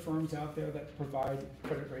other firms out there that provide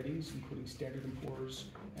credit ratings, including Standard & Poor's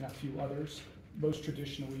and a few others. Most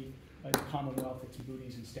traditionally, in the Commonwealth, it's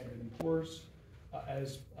Moody's and Standard & Poor's.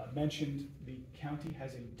 As mentioned, the county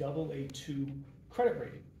has a AA2 credit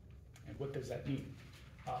rating. And what does that mean?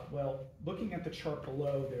 Well, looking at the chart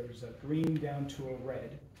below, there's a green down to a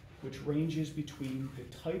red, which ranges between the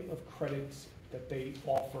type of credits that they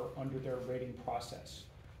offer under their rating process.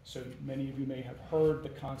 So many of you may have heard the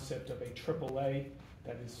concept of a AAA,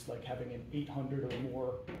 that is like having an 800 or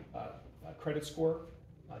more credit score.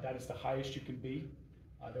 That is the highest you can be.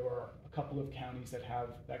 There are a couple of counties that have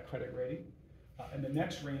that credit rating. And the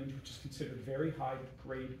next range, which is considered very high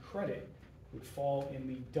grade credit, would fall in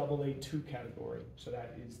the AA2 category. So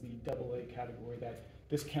that is the AA category that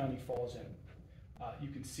this county falls in. You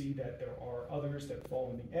can see that there are others that fall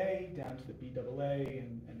in the A, down to the BAA,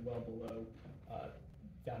 and well below,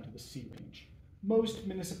 down to the C range. Most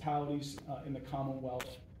municipalities in the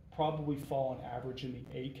Commonwealth probably fall on average in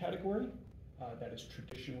the A category. That is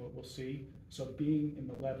traditionally what we'll see. So being in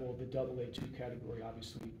the level of the AA2 category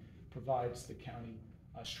obviously provides the county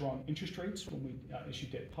strong interest rates when we issue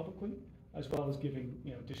debt publicly, as well as giving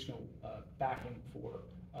additional backing for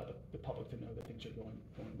the public to know that things are going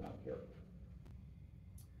well here.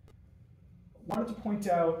 Wanted to point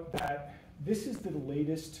out that this is the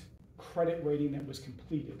latest credit rating that was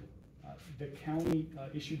completed. The county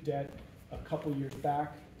issued debt a couple years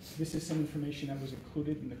back. This is some information that was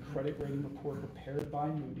included in the credit rating report prepared by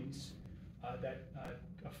Moody's that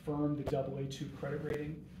affirmed the AA2 credit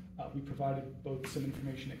rating. We provided both some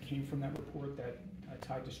information that came from that report that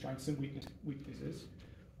tied to strengths and weaknesses.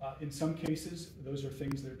 In some cases, those are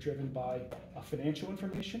things that are driven by financial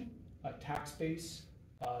information, tax base,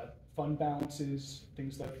 fund balances,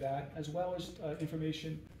 things like that, as well as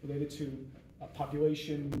information related to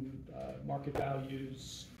population, market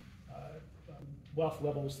values, wealth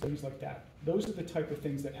levels, things like that. Those are the type of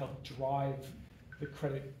things that help drive the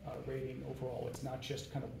credit rating overall. It's not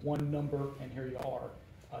just kind of one number and here you are.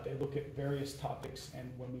 They look at various topics, and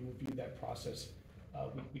when we review that process,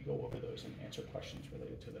 we go over those and answer questions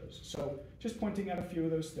related to those. So just pointing out a few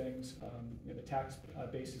of those things. The tax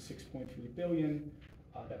base is $6.3 billion.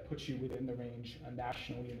 That puts you within the range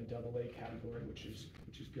nationally in the AA category, which is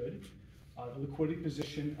good. The liquidity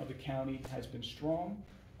position of the county has been strong.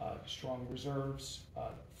 Strong reserves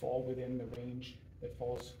fall within the range that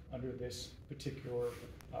falls under this particular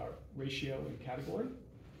ratio and category,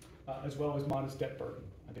 as well as modest debt burden.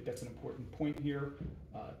 I think that's an important point here.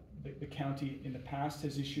 The county in the past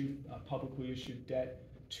has issued, publicly issued debt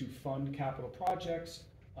to fund capital projects.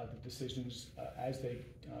 The decisions as they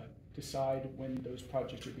decide when those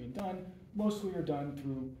projects are being done, mostly are done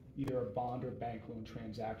through either a bond or bank loan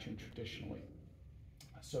transaction traditionally.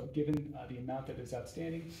 So given the amount that is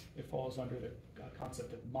outstanding, it falls under the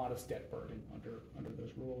concept of modest debt burden under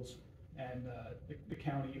those rules. And the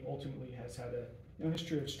county ultimately has had a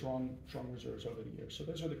history of strong reserves over the years. So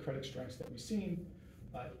those are the credit strengths that we've seen.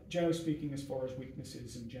 Generally speaking, as far as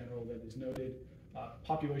weaknesses in general that is noted,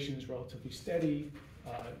 population is relatively steady,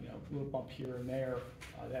 a little bump here and there.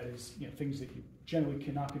 That is, things that you generally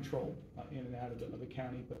cannot control in and out of the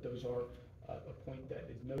county, but those are a point that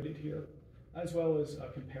is noted here, as well as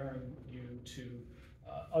comparing you to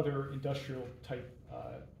other industrial type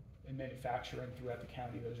and manufacturing throughout the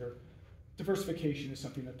county. Diversification is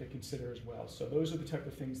something that they consider as well. So those are the type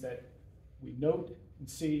of things that we note and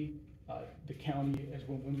see. The county, as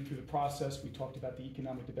we went through the process, we talked about the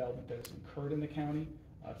economic development that has occurred in the county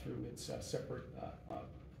through its separate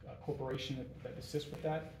corporation that assists with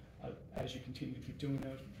that. As you continue to keep doing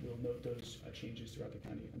those, we'll note those changes throughout the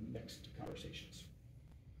county in the next conversations.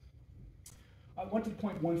 I wanted to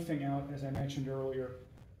point one thing out, as I mentioned earlier.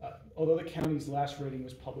 Although the county's last rating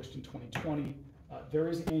was published in 2020, there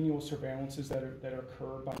is annual surveillances that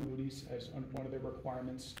occur by Moody's as one of their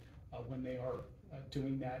requirements when they are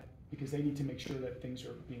doing that, because they need to make sure that things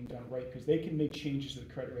are being done right, because they can make changes to the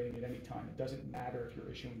credit rating at any time. It doesn't matter if you're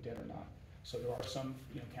issuing debt or not. So there are some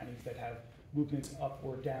counties that have movements up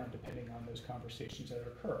or down depending on those conversations that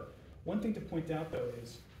occur. One thing to point out though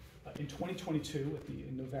is in 2022,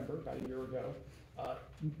 in November, about a year ago,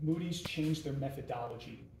 Moody's changed their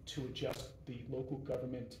methodology to adjust the local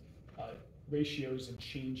government ratios and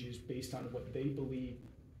changes based on what they believe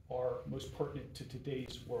are most pertinent to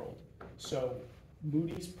today's world. So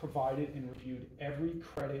Moody's provided and reviewed every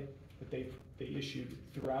credit that they issued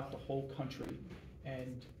throughout the whole country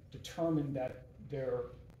and determined that there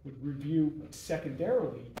would review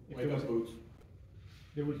secondarily if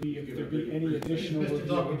there would be any additional Mr. review.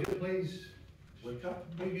 Doug, would you please wake up?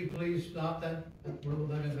 Would you please stop that? We're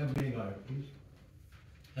letting them meeting on it, please.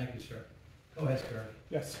 Thank you, sir. Go ahead, sir.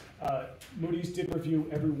 Yes, Moody's did review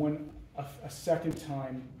everyone a second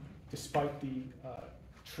time, despite the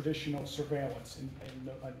traditional surveillance in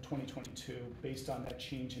 2022 based on that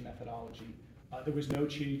change in methodology. There was no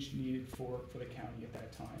change needed for the county at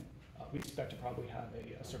that time. We expect to probably have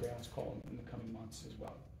a surveillance call in the coming months as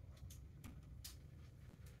well.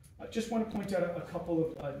 I just want to point out a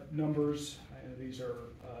couple of numbers. These are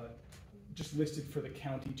just listed for the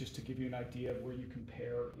county just to give you an idea of where you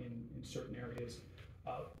compare in certain areas.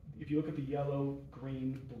 If you look at the yellow,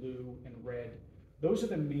 green, blue, and red, those are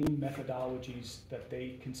the main methodologies that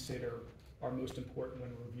they consider are most important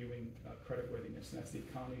when reviewing creditworthiness, and that's the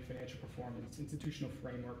economy, financial performance, institutional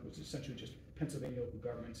framework, which is essentially just Pennsylvania local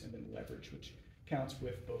governments, and then leverage, which counts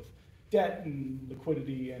with both debt and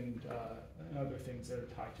liquidity and other things that are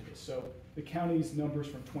tied to this. So the county's numbers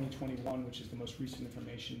from 2021, which is the most recent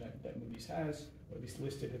information that Moody's has, or at least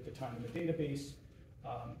listed at the time in the database,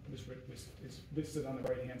 is listed on the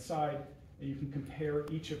right-hand side, and you can compare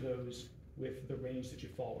each of those with the range that you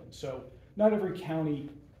fall in. So not every county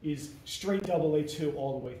is straight AA2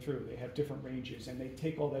 all the way through. They have different ranges, and they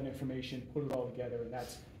take all that information, put it all together, and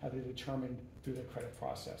that's how they determine through the credit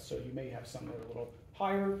process. So you may have some that are a little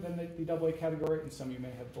higher than the AA category, and some you may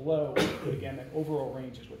have below, but again, that overall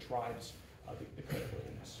range is what drives the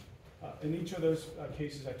creditworthiness. In each of those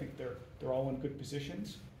cases, I think they're all in good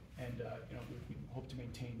positions, and we hope to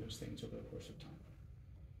maintain those things over the course of time.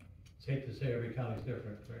 Safe to say every county is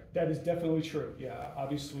different, correct? That is definitely true. Yeah,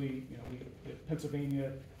 obviously,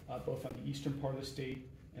 Pennsylvania, both on the eastern part of the state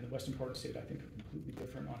and the western part of the state, I think are completely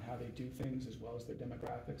different on how they do things as well as their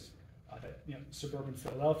demographics. Suburban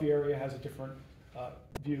Philadelphia area has a different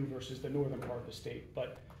view versus the northern part of the state.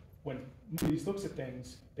 But when Moody's looks at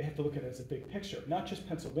things, they have to look at it as a big picture, not just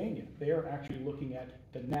Pennsylvania. They are actually looking at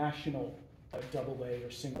the national AA or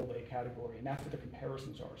single A category, and that's what the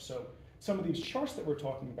comparisons are. So some of these charts that we're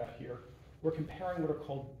talking about here, we're comparing what are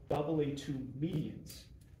called AA2 medians.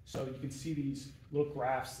 So you can see these little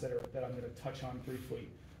graphs that I'm going to touch on briefly.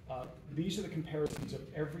 These are the comparisons of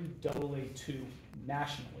every AA2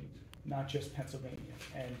 nationally, not just Pennsylvania.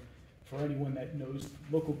 And for anyone that knows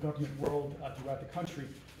local government world throughout the country,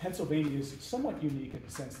 Pennsylvania is somewhat unique in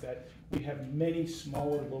the sense that we have many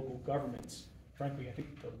smaller local governments. Frankly, I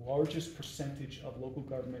think the largest percentage of local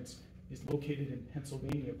governments is located in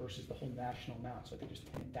Pennsylvania versus the whole national amount. So I think there's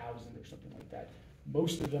 10,000 or something like that.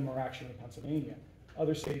 Most of them are actually in Pennsylvania.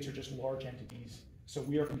 Other states are just large entities. So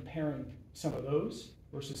we are comparing some of those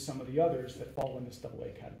versus some of the others that fall in this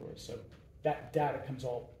AA category. So that data comes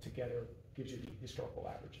all together, gives you the historical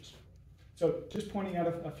averages. So just pointing out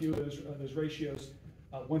a few of those ratios.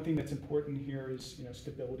 One thing that's important here is,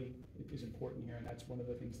 stability is important here, and that's one of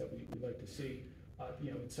the things that we like to see.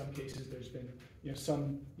 In some cases, there's been,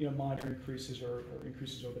 some, minor increases or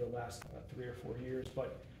increases over the last 3 or 4 years,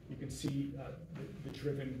 but you can see the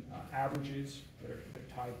driven averages that are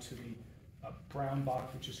tied to the brown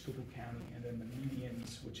box, which is Schuylkill County, and then the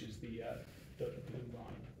medians, which is the blue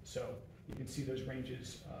line. So you can see those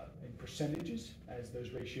ranges in percentages as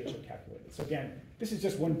those ratios are calculated. So again, this is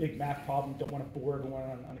just one big math problem. Don't want to bore everyone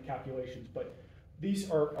on the calculations, but these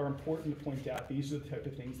are important to point out. These are the type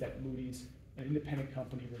of things that Moody's, an independent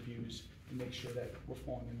company, reviews and make sure that we're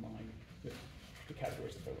falling in line with the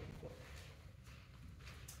categories that they're looking for.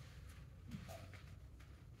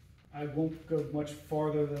 I won't go much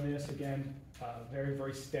farther than this. Again, very,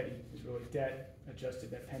 very steady is really debt,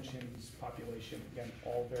 adjusted net pensions, population. Again,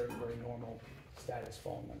 all very, very normal status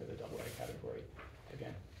falling under the AA category.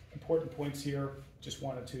 Again, important points here. Just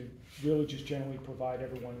wanted to really just generally provide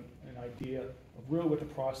everyone an idea of really what the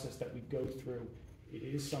process that we go through. It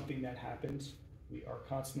is something that happens. We are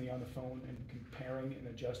constantly on the phone and comparing and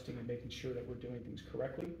adjusting and making sure that we're doing things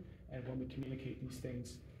correctly. And when we communicate these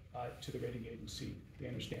things to the rating agency, they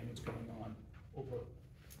understand what's going on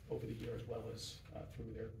over the year as well as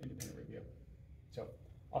through their independent review. So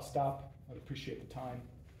I'll stop. I appreciate the time,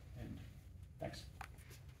 and thanks.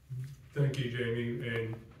 Thank you, Jamie,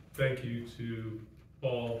 and thank you to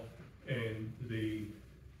Paul and the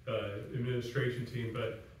administration team,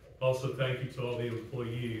 but also thank you to all the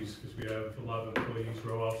employees, because we have a lot of employees,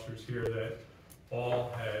 row officers here that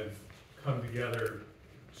all have come together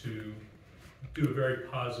to do a very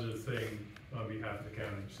positive thing on behalf of the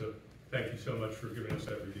county. So thank you so much for giving us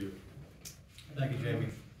that review. Thank you, Jamie.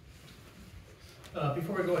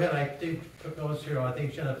 Before we go ahead, I took notice here, I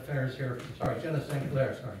think Jenna St.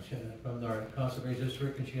 Clair, Jenna, from our Conservation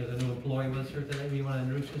District, and she has a new employee with her today. You want to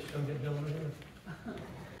introduce this young gentleman here?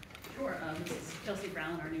 Sure. This is Kelsey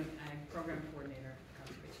Brown, our new Ag Program Coordinator at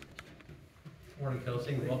Conservation District. Morning,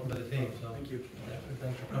 Kelsey. Welcome to the team. So Thank you.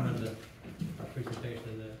 Thanks for coming to our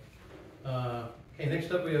presentation. Okay,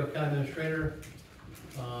 next up we have County Administrator.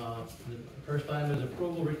 The first item is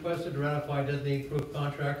approval requested to ratify designated approved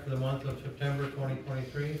contract for the month of September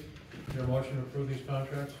 2023. Is there a motion to approve these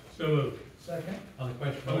contracts? So moved. Second. On the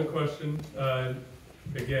question. On the question,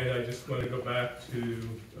 again, I just want to go back to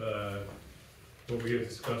what we had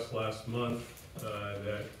discussed last month,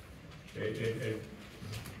 that, and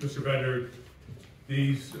Mr. Bender,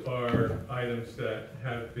 these are items that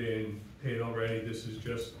have been paid already. This is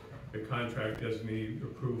just the contract designated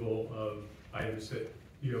approval of items that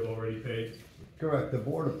you have already paid. Correct. The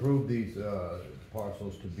board approved these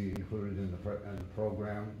parcels to be included in the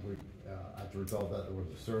program. As a result of that, there was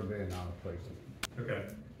a survey and now a placement. Okay.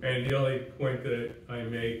 And the only point that I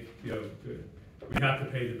make, we have to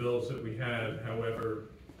pay the bills that we have. However,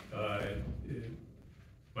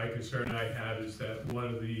 my concern I have is that one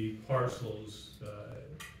of the parcels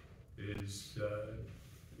is,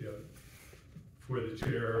 for the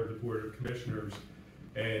chair of the Board of Commissioners,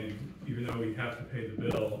 and even though we have to pay the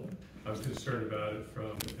bill, I was concerned about it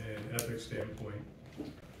from an ethics standpoint.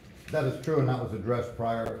 That is true, and that was addressed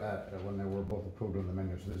prior when they were both approved on the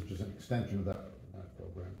menu, so this is just an extension of that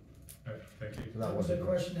program. All right, thank you. So that was a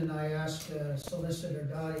question that I asked Solicitor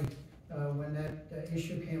Dottie when that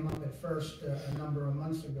issue came up at first a number of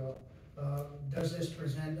months ago. Does this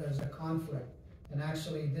present as a conflict? And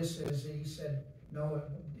actually this is, he said, no,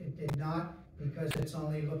 it did not, because it's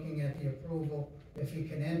only looking at the approval if you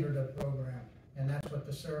can enter the program. And that's what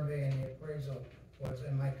the survey and the appraisal was.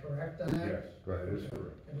 Am I correct on that? Yes, right, it is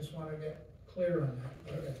correct. I just want to get clear on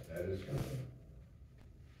that. Okay. That is correct.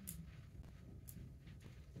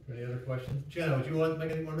 Any other questions? Jenna, would you want to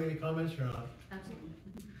make any comments or not? Absolutely.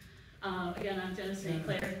 Again, I'm Jenna St.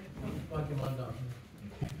 Clair. Why don't you come on down?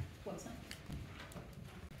 What's that?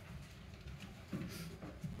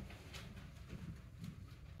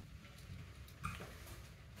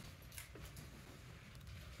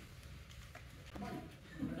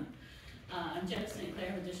 I'm Jenna St.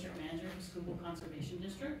 Clair, the District Manager of Schuylkill Conservation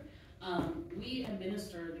District. We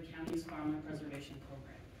administer the county's farmland preservation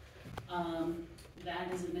program.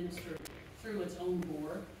 That is administered through its own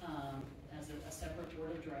board as a separate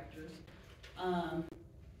board of directors.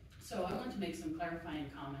 So I want to make some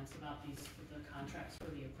clarifying comments about the contracts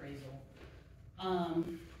for the appraisal.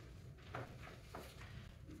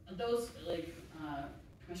 those, like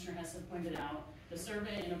Commissioner Hess had pointed out, the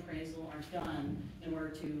survey and appraisal are done in order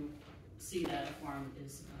to see that a farm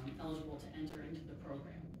is eligible to enter into the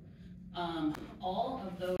program. All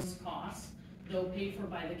of those costs, though paid for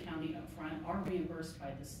by the county up front, are reimbursed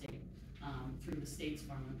by the state through the state's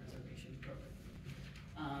farmland preservation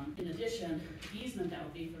program. In addition, the easement that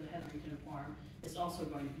would be for the Hetherington farm is also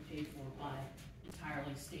going to be paid for by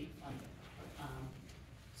entirely state funding.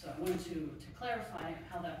 So I wanted to clarify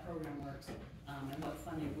how that program works and what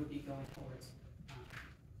funding would be going towards.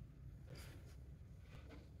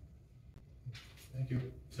 Thank you.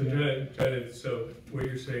 So Janet, so what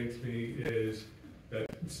you're saying to me is that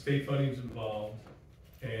state funding is involved,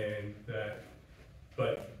 and that,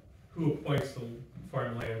 but who appoints the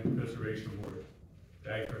Farmland Preservation Board,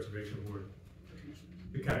 the Ag Preservation Board?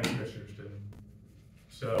 The county commissioners do.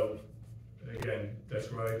 So again,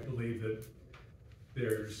 that's where I believe that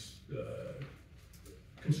there's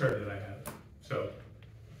concern that I have. So,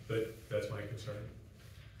 but that's my concern.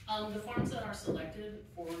 The farms that are selected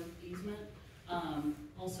for easement,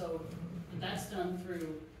 also that's done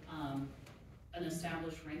through an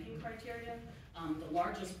established ranking criteria. The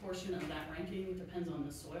largest portion of that ranking depends on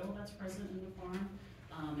the soil that's present in the farm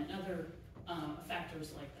and other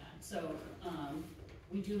factors like that. So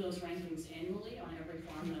we do those rankings annually on every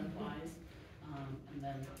farm that applies, and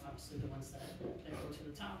then obviously the ones that go to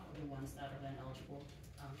the top are the ones that are then eligible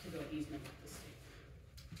to go easement with the state.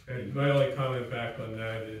 And my only comment back on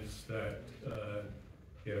that is that,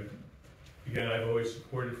 you know, again, I've always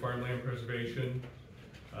supported farmland preservation.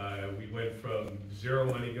 We went from zero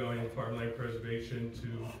money going in farmland preservation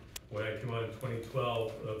to when I came on in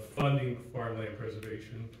 2012 of funding farmland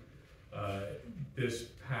preservation. This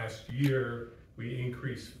past year, we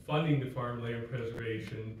increased funding to farmland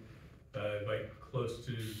preservation by close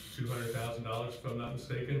to $200,000, if I'm not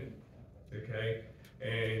mistaken. Okay,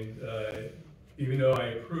 and even though I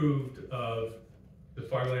approved of the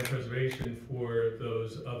farmland preservation for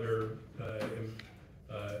those other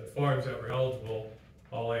farms that were eligible,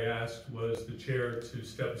 all I asked was the chair to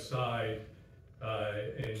step aside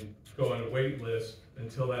and go on a wait list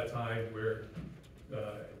until that time where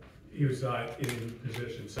he was not in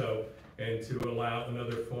position. So, and to allow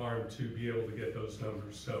another farm to be able to get those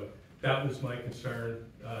numbers. So that was my concern.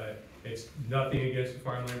 It's nothing against the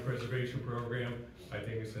farmland preservation program. I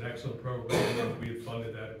think it's an excellent program, and we have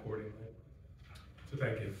funded that accordingly. So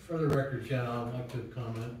thank you. For the record, Jen, I'd like to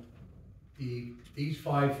comment. These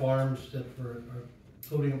 5 farms that are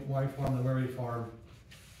including White Farm and Murray Farm,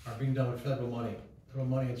 are being done with federal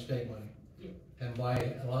money and state money. Yeah. And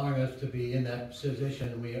by allowing us to be in that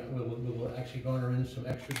position, we will actually garner in some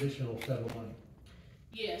extra additional federal money.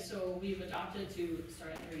 Yeah, so we've adopted to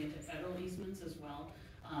start entering into federal easements as well.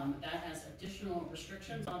 That has additional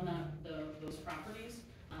restrictions on those properties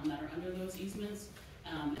that are under those easements.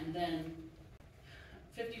 And then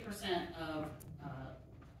 50% of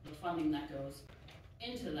the funding that goes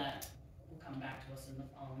into that will come back to us in the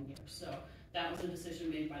following year. So that was a decision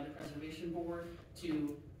made by the Preservation Board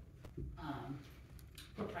to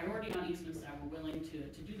put priority on easements that were willing to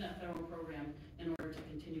do that federal program in order to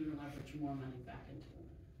continue to leverage more money back into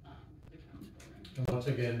the county's program. And once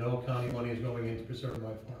again, no county money is going in to preserve my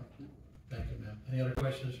farm. Thank you, ma'am. Any other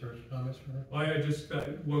questions or comments for her? Well, I just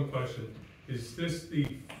got one question. Is this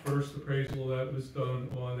the first appraisal that was done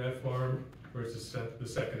on that farm, or is this the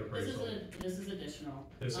second appraisal? This is additional.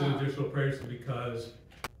 This is an additional appraisal because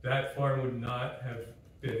that farm would not have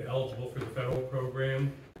been eligible for the federal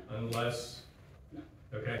program unless. No.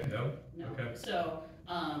 Okay. No. No. Okay. So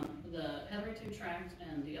the Hetherington tract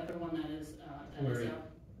and the other one that is out.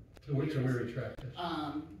 To which we retracted.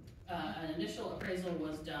 An initial appraisal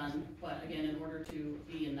was done, but again, in order to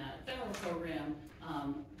be in that federal program,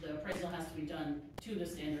 the appraisal has to be done to the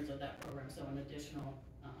standards of that program, so an additional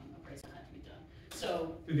appraisal had to be done.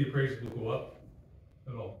 So. Did the appraisal go up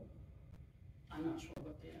at all? I'm not sure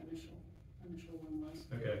what the initial one was.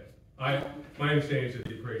 Okay. My understanding is that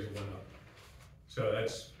the appraisal went up. So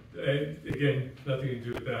that's, again, nothing to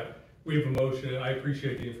do with that. We have a motion. I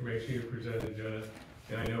appreciate the information you presented, Jenna,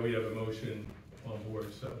 and I know we have a motion on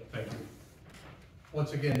board, so thank you.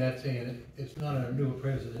 Once again, that's saying it's not a new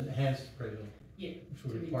appraisal, it's an enhanced appraisal. Yeah. Which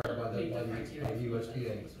was required by the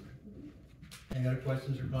USDA. Any other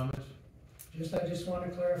questions or comments? I just want to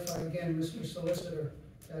clarify again, Mr. Solicitor,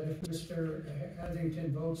 that if Mr.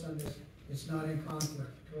 Hetherington votes on this, it's not in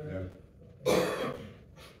conflict, correct? Yeah.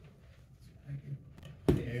 Thank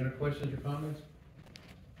you. Any other questions or comments?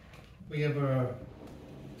 We have a,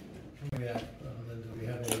 we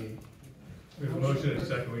have a We have a motion and a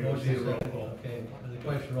second. We don't need a roll call. Okay, and the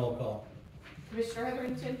question roll call. Commissioner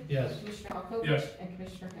Heatherington? Yes. Commissioner Halkovich? Yes. And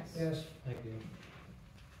Commissioner Hess? Yes. Thank you.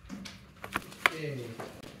 Okay.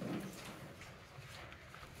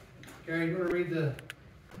 Gary, you wanna read the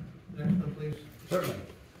next one, please? Certainly.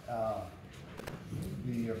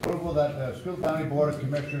 The approval that the Schuylkill County Board of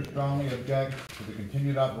Commissioners strongly object to the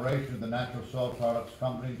continued operation of the Natural Soil Products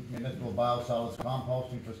Company Municipal Biosolids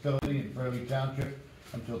Composting Facility in Fairleigh Township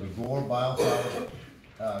until the Gore Biosolids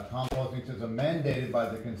Composting System mandated by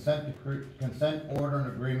the consent order and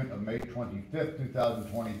agreement of May 25th,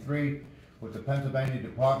 2023 with the Pennsylvania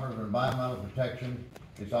Department of Environmental Protection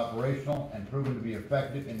is operational and proven to be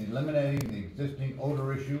effective in eliminating the existing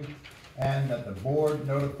odor issue, and that the board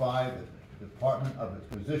notify the department of its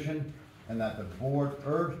position, and that the board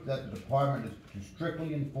urged that the department is to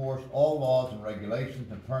strictly enforce all laws and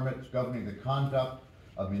regulations and permits governing the conduct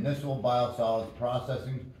of municipal biosolids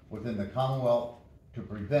processing within the Commonwealth to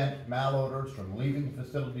prevent malodors from leaving the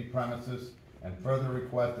facility premises, and further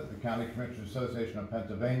request that the County Commissioners Association of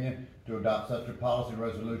Pennsylvania to adopt such a policy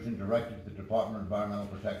resolution directed to the Department of Environmental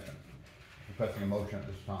Protection. Requesting a motion at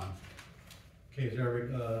this time. Okay, is there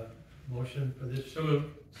a motion for this? So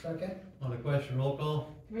moved. Second? On the question, roll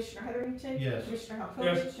call? Commissioner Heatherington? Yes. Commissioner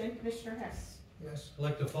Halkovich? Yes. And Commissioner Hess? Yes. I'd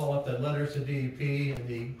like to follow up that letters to DEP and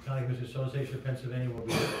the County Commissioners Association of Pennsylvania will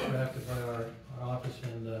be drafted by our office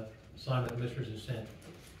and signed by the commissioners and sent.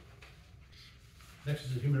 Next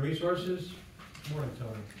is the Human Resources. Good morning,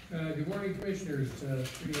 Tony. Good morning, Commissioners.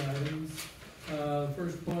 3 items.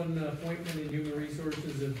 First one, appointment in Human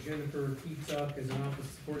Resources of Jennifer Keatsock as an Office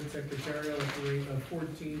Support Secretarial at the rate of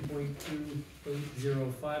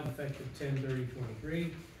 14.2805, effective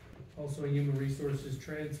 10/30/23. Also in Human Resources,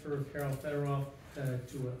 transfer of Carol Federoff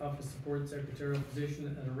to an Office Support Secretarial position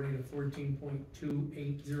at a rate of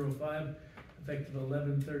 14.2805, effective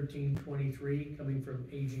 11/13/23, coming from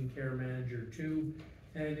Aging Care Manager 2.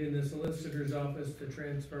 And in the Solicitor's Office, the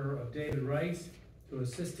transfer of David Rice to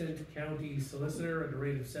Assistant County Solicitor at a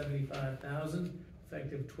rate of $75,000,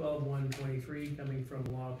 effective 12/1/23, coming from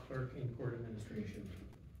Law Clerk in Court Administration.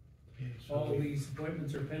 All of these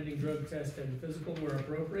appointments are pending drug test and physical where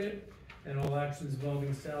appropriate, and all actions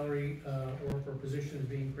involving salary or for positions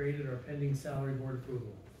being created are pending salary board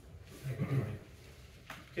approval. Thank you, Tony.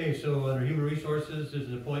 Okay, so under Human Resources, there's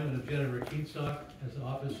an appointment of Jennifer Keatsock as an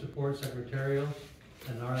Office Support Secretarial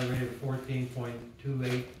at an hourly rate of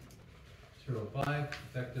 14.2805,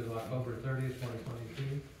 effective October 30th,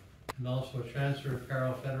 2023. And also a transfer of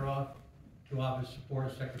Carol Federoff to Office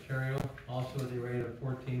Support Secretarial, also at the rate of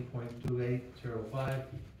 14.2805.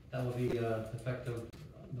 That will be effective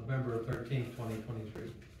November 13th,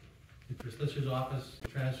 2023. In the Solicitor's Office,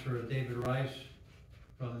 transfer of David Rice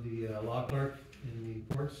from the law clerk in the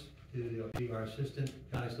courts to be our Assistant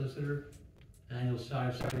County Solicitor. Annual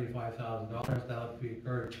salary $75,000. That will be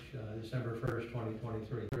occurred December 1st,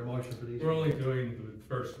 2023. Is there a motion for these? We're only doing the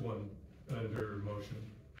first one under motion.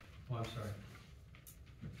 Oh, I'm sorry.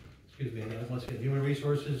 Excuse me. Once again, Human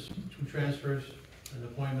Resources, 2 transfers, an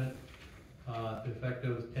appointment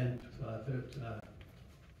effective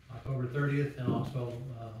October 30th and also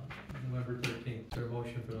November 13th. Is there a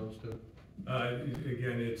motion for those 2?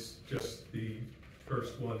 Again, it's just the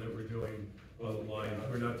first one that we're doing on the line.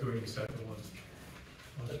 We're not doing the second one.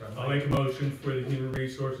 I'll make a motion for the Human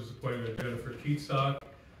Resources appointment of Jennifer Keatsock,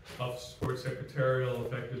 Office Support Secretarial,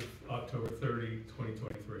 effective October 30,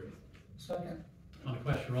 2023. Second? On the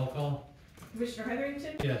question, roll call? Commissioner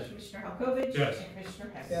Heatherington? Yes. Commissioner Halkovich? Yes. And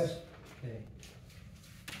Commissioner Hess? Yes. Okay.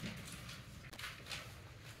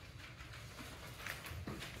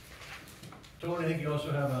 Tony, I think you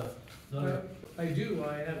also have another. I do.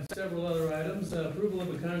 I have several other items. Approval of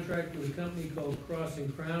a contract with a company called Crossing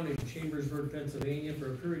Crown in Chambersburg, Pennsylvania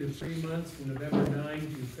for a period of 3 months from November 9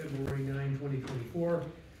 to February 9, 2024.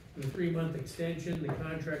 With a 3-month extension, the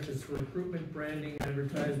contract is for recruitment, branding,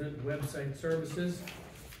 advertisement, and website services.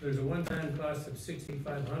 There's a one-time cost of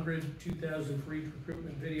 $6,500, $2,000 for each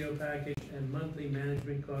recruitment video package, and monthly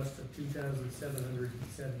management cost of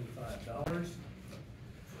 $2,775.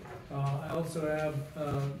 I also have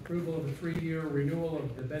approval of a 3-year renewal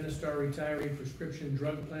of the Benestar Retiree Prescription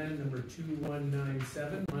Drug Plan number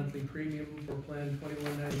 2197. Monthly premium for Plan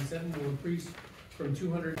 2197 will increase from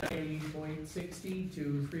 $290.60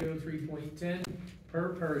 to $303.10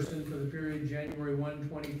 per person for the period January 1,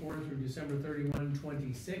 24 through December 31,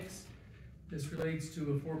 26. This relates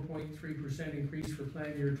to a 4.3% increase for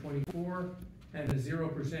plan year 24 and a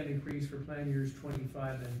 0% increase for plan years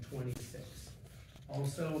 25 and 26.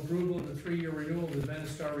 Also, approval of the 3-year renewal of the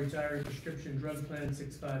Benestar Retiree Prescription Drug Plan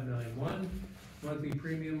 6591. Monthly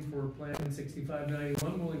premium for Plan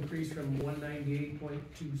 6591 will increase from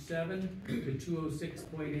 $198.27 to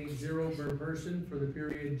 $206.80 per person for the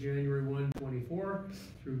period January 1, 24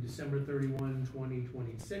 through December 31,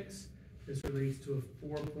 2026. This relates to a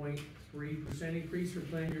 4.3% increase for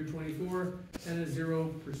plan year 24 and a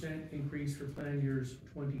 0% increase for plan years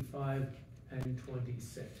 25 and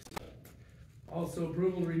 26. Also,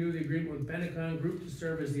 approval to renew the agreement with Benecon Group to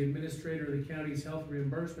serve as the administrator of the county's health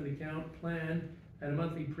reimbursement account plan at a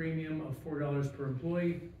monthly premium of $4 per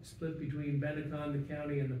employee, split between Benecon, the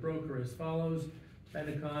county, and the broker as follows.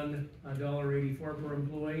 Benecon, $1.84 per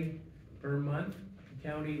employee per month. The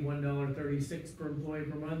county, $1.36 per employee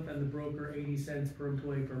per month, and the broker, 80 cents per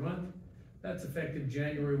employee per month. That's effective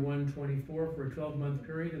January 1, 24 for a 12-month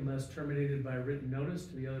period unless terminated by written notice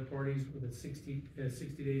to the other parties within 60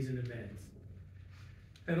 days in advance.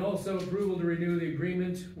 And also approval to renew the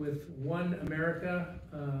agreement with One America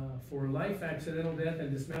for life, accidental death,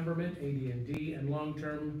 and dismemberment, AD&D, and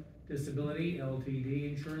long-term disability,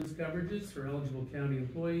 LTD, insurance coverages for eligible county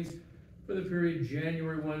employees for the period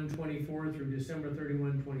January 1, 24 through December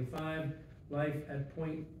 31, 25. Life at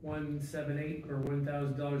 .178 or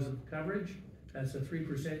 $1,000 of coverage. That's a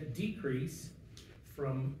 3% decrease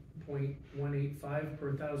from .185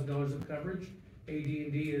 per $1,000 of coverage.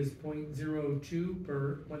 AD&D is .02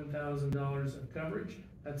 per $1,000 of coverage.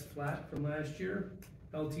 That's flat from last year.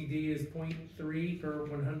 LTD is .3 per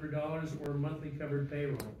 $100 or monthly covered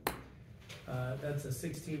payroll. That's a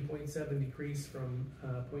 16.7 decrease from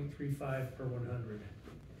 .35 per 100.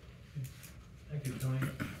 Thank you, Tony.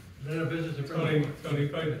 Is there a business in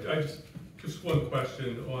Tony, I just one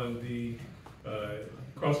question on the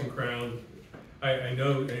Crossing Crown. I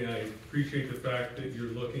know and I appreciate the fact that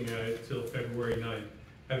you're looking at it till February 9th.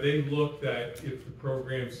 Have they looked at if the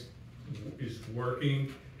program is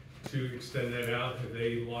working to extend that out? Have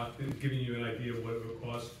they given you an idea of what it would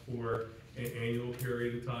cost for an annual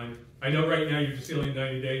period of time? I know right now you're just only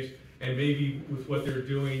 90 days, and maybe with what they're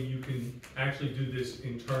doing, you can actually do this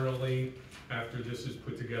internally after this is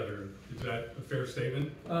put together. Is that a fair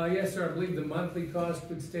statement? Yes, sir. I believe the monthly cost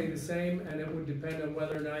would stay the same, and it would depend on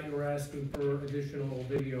whether or not you were asking for additional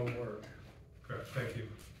video work. Okay, thank you.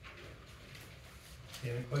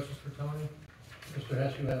 Any questions for Tony? Mr.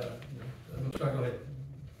 Hess, you have sorry, go ahead.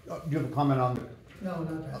 Do you have a comment on No,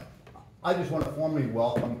 not that. I just want to formally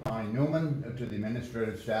welcome Connie Newman to the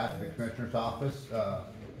administrative staff of the Commissioner's Office.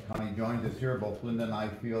 Connie joined us here. Both Linda and I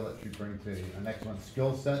feel that she brings an excellent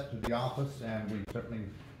skill set to the office, and we certainly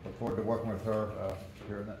look forward to working with her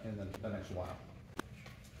here in the next while.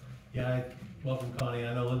 Yeah, I welcome Connie.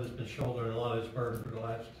 I know Linda's been shouldering a lot of this burden for the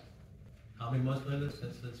last, how many months, Linda,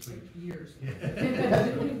 since we? Years.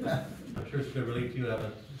 Yeah. I'm sure it's a good relief to you to have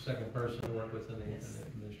a second person to work with in the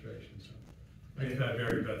administration. So. We've had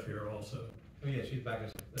Mary Beth here also. Oh yeah, she's back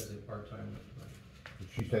as a part-time.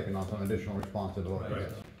 She's taken on some additional responsibility. Right.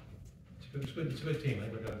 So. It's a good team. I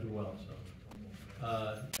think we're going to do well. So,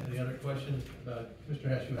 any other questions? Mr.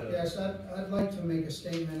 Hess, you had a... Yes, I'd like to make a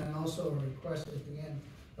statement and also a request at the end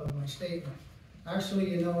of my statement.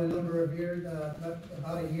 Actually, you know, a number of years,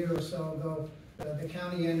 about a year or so ago, the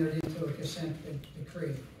county entered into a consent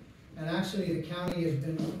decree. And actually, the county has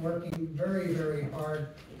been working very, very hard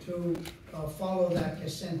to follow that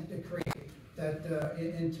consent decree,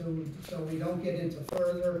 so we don't get into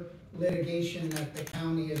further litigation that the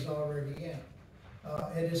county is already in.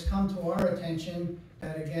 It has come to our attention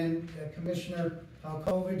that, again, Commissioner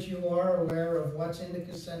Halkovich, you are aware of what's in the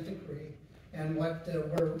consent decree and what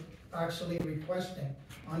we're actually requesting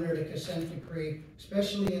under the consent decree,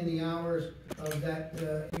 especially in the hours of that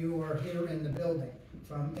you are here in the building,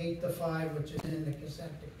 from 8 to 5, which is in the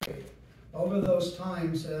consent decree. Over those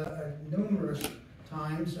times, numerous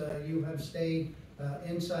times, you have stayed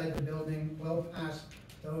inside the building well past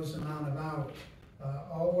those amount of hours.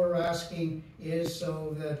 All we're asking is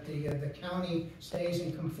so that the county stays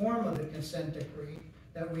in conform with the consent decree,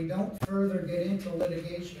 that we don't further get into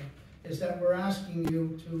litigation, is that we're asking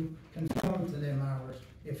you to conform to them hours,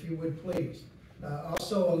 if you would please.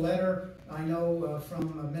 Also, a letter I know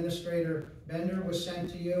from Administrator Bender was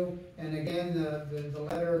sent to you, and again, the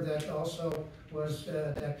letter that also was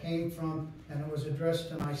that came from, and it was addressed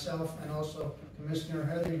to myself and also Commissioner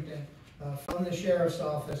Hetherington from the Sheriff's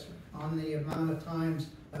Office on the amount of times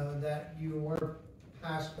that you were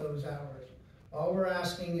past those hours. All we're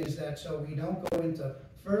asking is that so we don't go into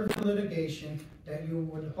further litigation, that you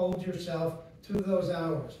would hold yourself to those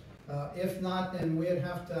hours. If not, then we'd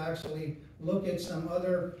have to actually look at some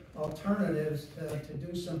other alternatives to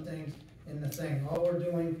do some things in the thing. All we're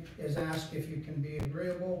doing is ask if you can be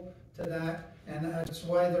agreeable to that, and that's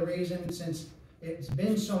why the reason, since it's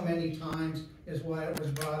been so many times is why it was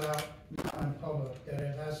brought out now in public, that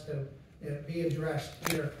it has to be addressed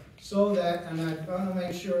here. So that, and I want to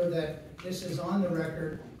make sure that this is on the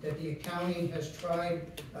record, that the county has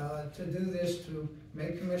tried to do this to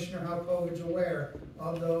make Commissioner Halkovich aware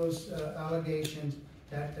of those allegations,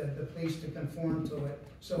 that the police to conform to it.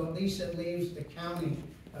 So at least it leaves the county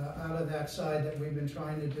out of that side, that we've been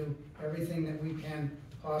trying to do everything that we can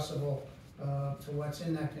possible to what's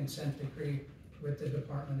in that consent decree with the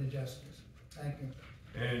Department of Justice. Thank you.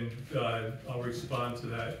 And I'll respond to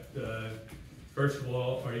that. First of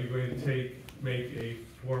all, are you going to make a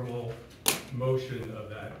formal motion of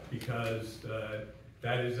that? Because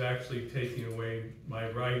that is actually taking away my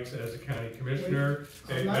rights as a county commissioner.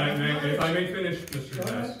 If I may finish, Mr.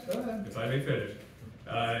 Hess, if I may finish,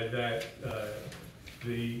 that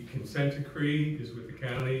the consent decree is with the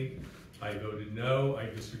county. I voted no. I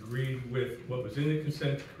disagreed with what was in the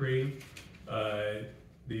consent decree.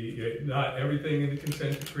 Not everything in the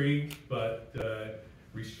consent decree, but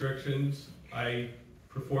restrictions. I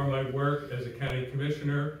perform my work as a county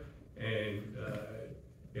commissioner, and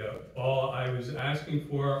all I was asking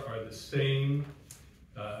for are the same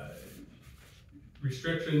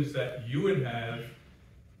restrictions that you would have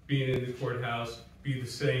being in the courthouse, be the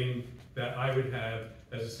same that I would have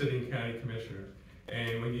as a sitting county commissioner.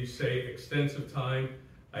 And when you say extensive time,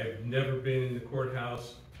 I've never been in the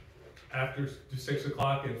courthouse after 6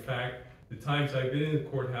 o'clock. In fact, the times I've been in the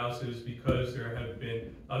courthouse is because there have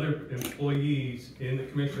been other employees in the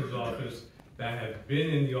commissioner's office that have been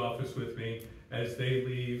in the office with me. As they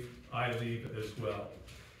leave, I leave as well.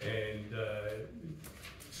 And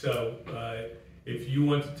so if you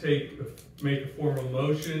want to make a formal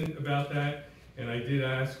motion about that, and I did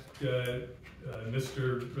ask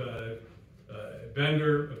Mr.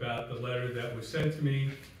 Bender about the letter that was sent to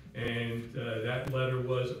me, and that letter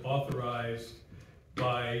was authorized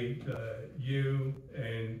by you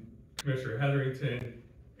and Commissioner Hetherington,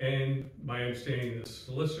 and my understanding the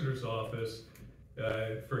solicitor's office,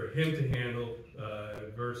 for him to handle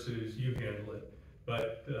versus you handle it.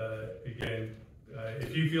 But again,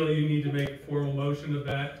 if you feel you need to make a formal motion of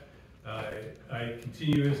that, I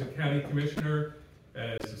continue as a county commissioner,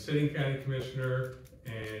 as a sitting county commissioner,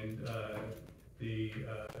 and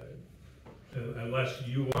unless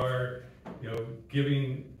you are,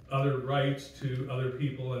 giving other rights to other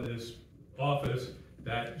people in this office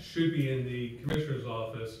that should be in the commissioner's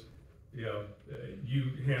office,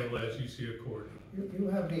 you handle it as you see according. You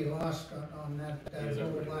have me lost on that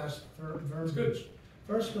whole last verbiage.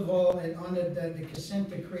 First of all, on the consent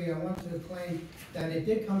decree, I want to claim that it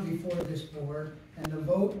did come before this board, and the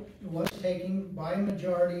vote was taken by a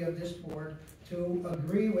majority of this board to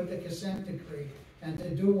agree with the consent decree and to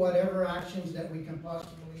do whatever actions that we can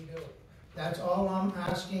possibly do. That's all I'm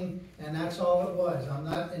asking, and that's all it was. I'm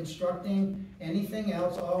not instructing anything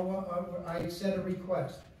else. I said a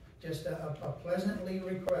request, just a pleasantly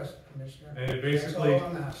request, Commissioner. And it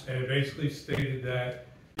basically stated that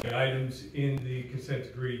the items in the consent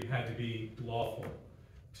decree had to be lawful.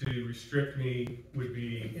 To restrict me would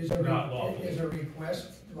be not lawful. Is a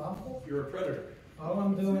request lawful? You're a predator. All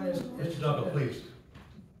I'm doing is please.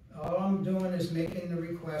 All I'm doing is making the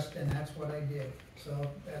request, and that's what I did. So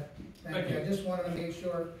thank you. I just wanted to make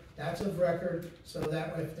sure that's of record, so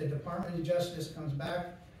that if the Department of Justice comes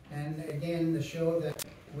back, and again, to show that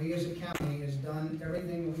we as a county has done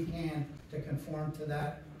everything we can to conform to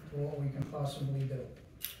that, to what we can possibly do.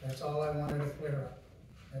 That's all I wanted to clear up.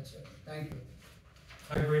 That's it. Thank you.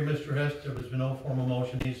 I agree, Mr. Hess. There was no formal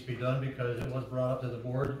motion needs to be done because it was brought up to the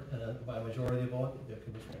board, and by a majority vote, the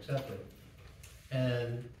commission accepted it.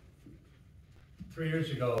 And 3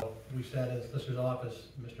 years ago, we said in the solicitor's office,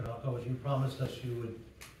 Mr. Halkovich, you promised us you would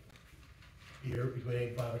be here between 8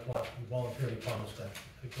 and 5 o'clock. You voluntarily promised that.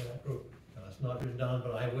 It's not been done,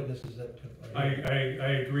 but I have witnesses that. I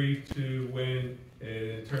agreed to when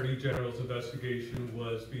an Attorney General's investigation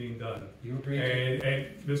was being done. You agreed.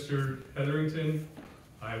 And Mr. Hetherington,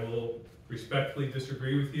 I will respectfully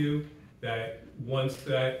disagree with you that once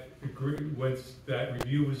that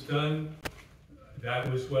review was done,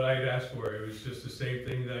 that was what I had asked for. It was just the same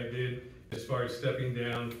thing that I did as far as stepping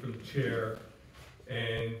down from the chair.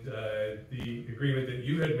 And the agreement that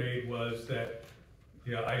you had made was that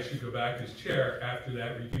I should go back as chair after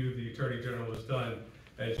that review of the Attorney General was done.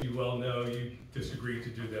 As you well know, you disagreed to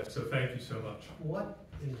do that. So thank you so much. What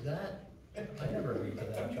is that? I never agreed to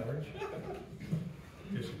that charge.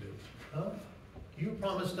 Yes, you did. Huh? You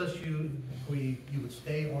promised us you would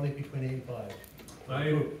stay only between 8 and 5.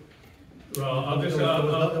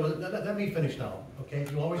 Let me finish now, okay?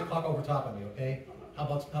 You always talk over top of me, okay? How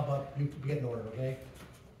about you get in order, okay?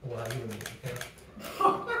 Well, you and me, okay?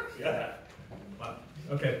 Yeah. Wow,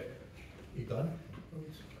 okay. You done?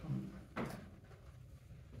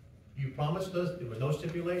 You promised us, there were no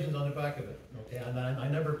stipulations on the back of it, okay? And I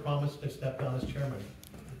never promised to step down as chairman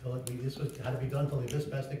until this had to be done until this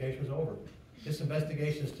investigation was over. This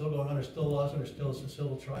investigation is still going on, there's still lawsuit, there's still a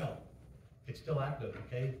civil trial. It's still active,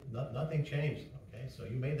 okay? Nothing changed, okay? So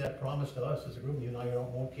you made that promise to us as a group, and you now you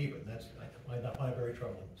won't keep it, and I find it very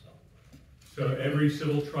troubling, so. So every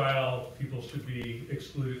civil trial, people should be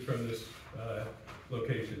excluded from this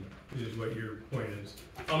location, is what your point is.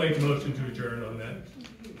 I'll make a motion to adjourn on that.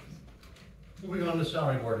 Moving on to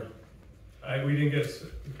salary board. We didn't get,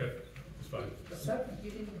 okay, it's fine. Second.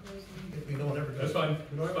 If we don't ever. That's fine,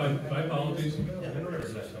 that's fine, my apologies. Yeah, we don't ever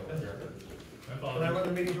do that. My Can I apologies. run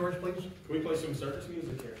the meeting, George, please? Can we play some circus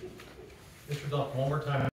music here? Mr. Duff, one more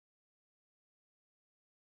time.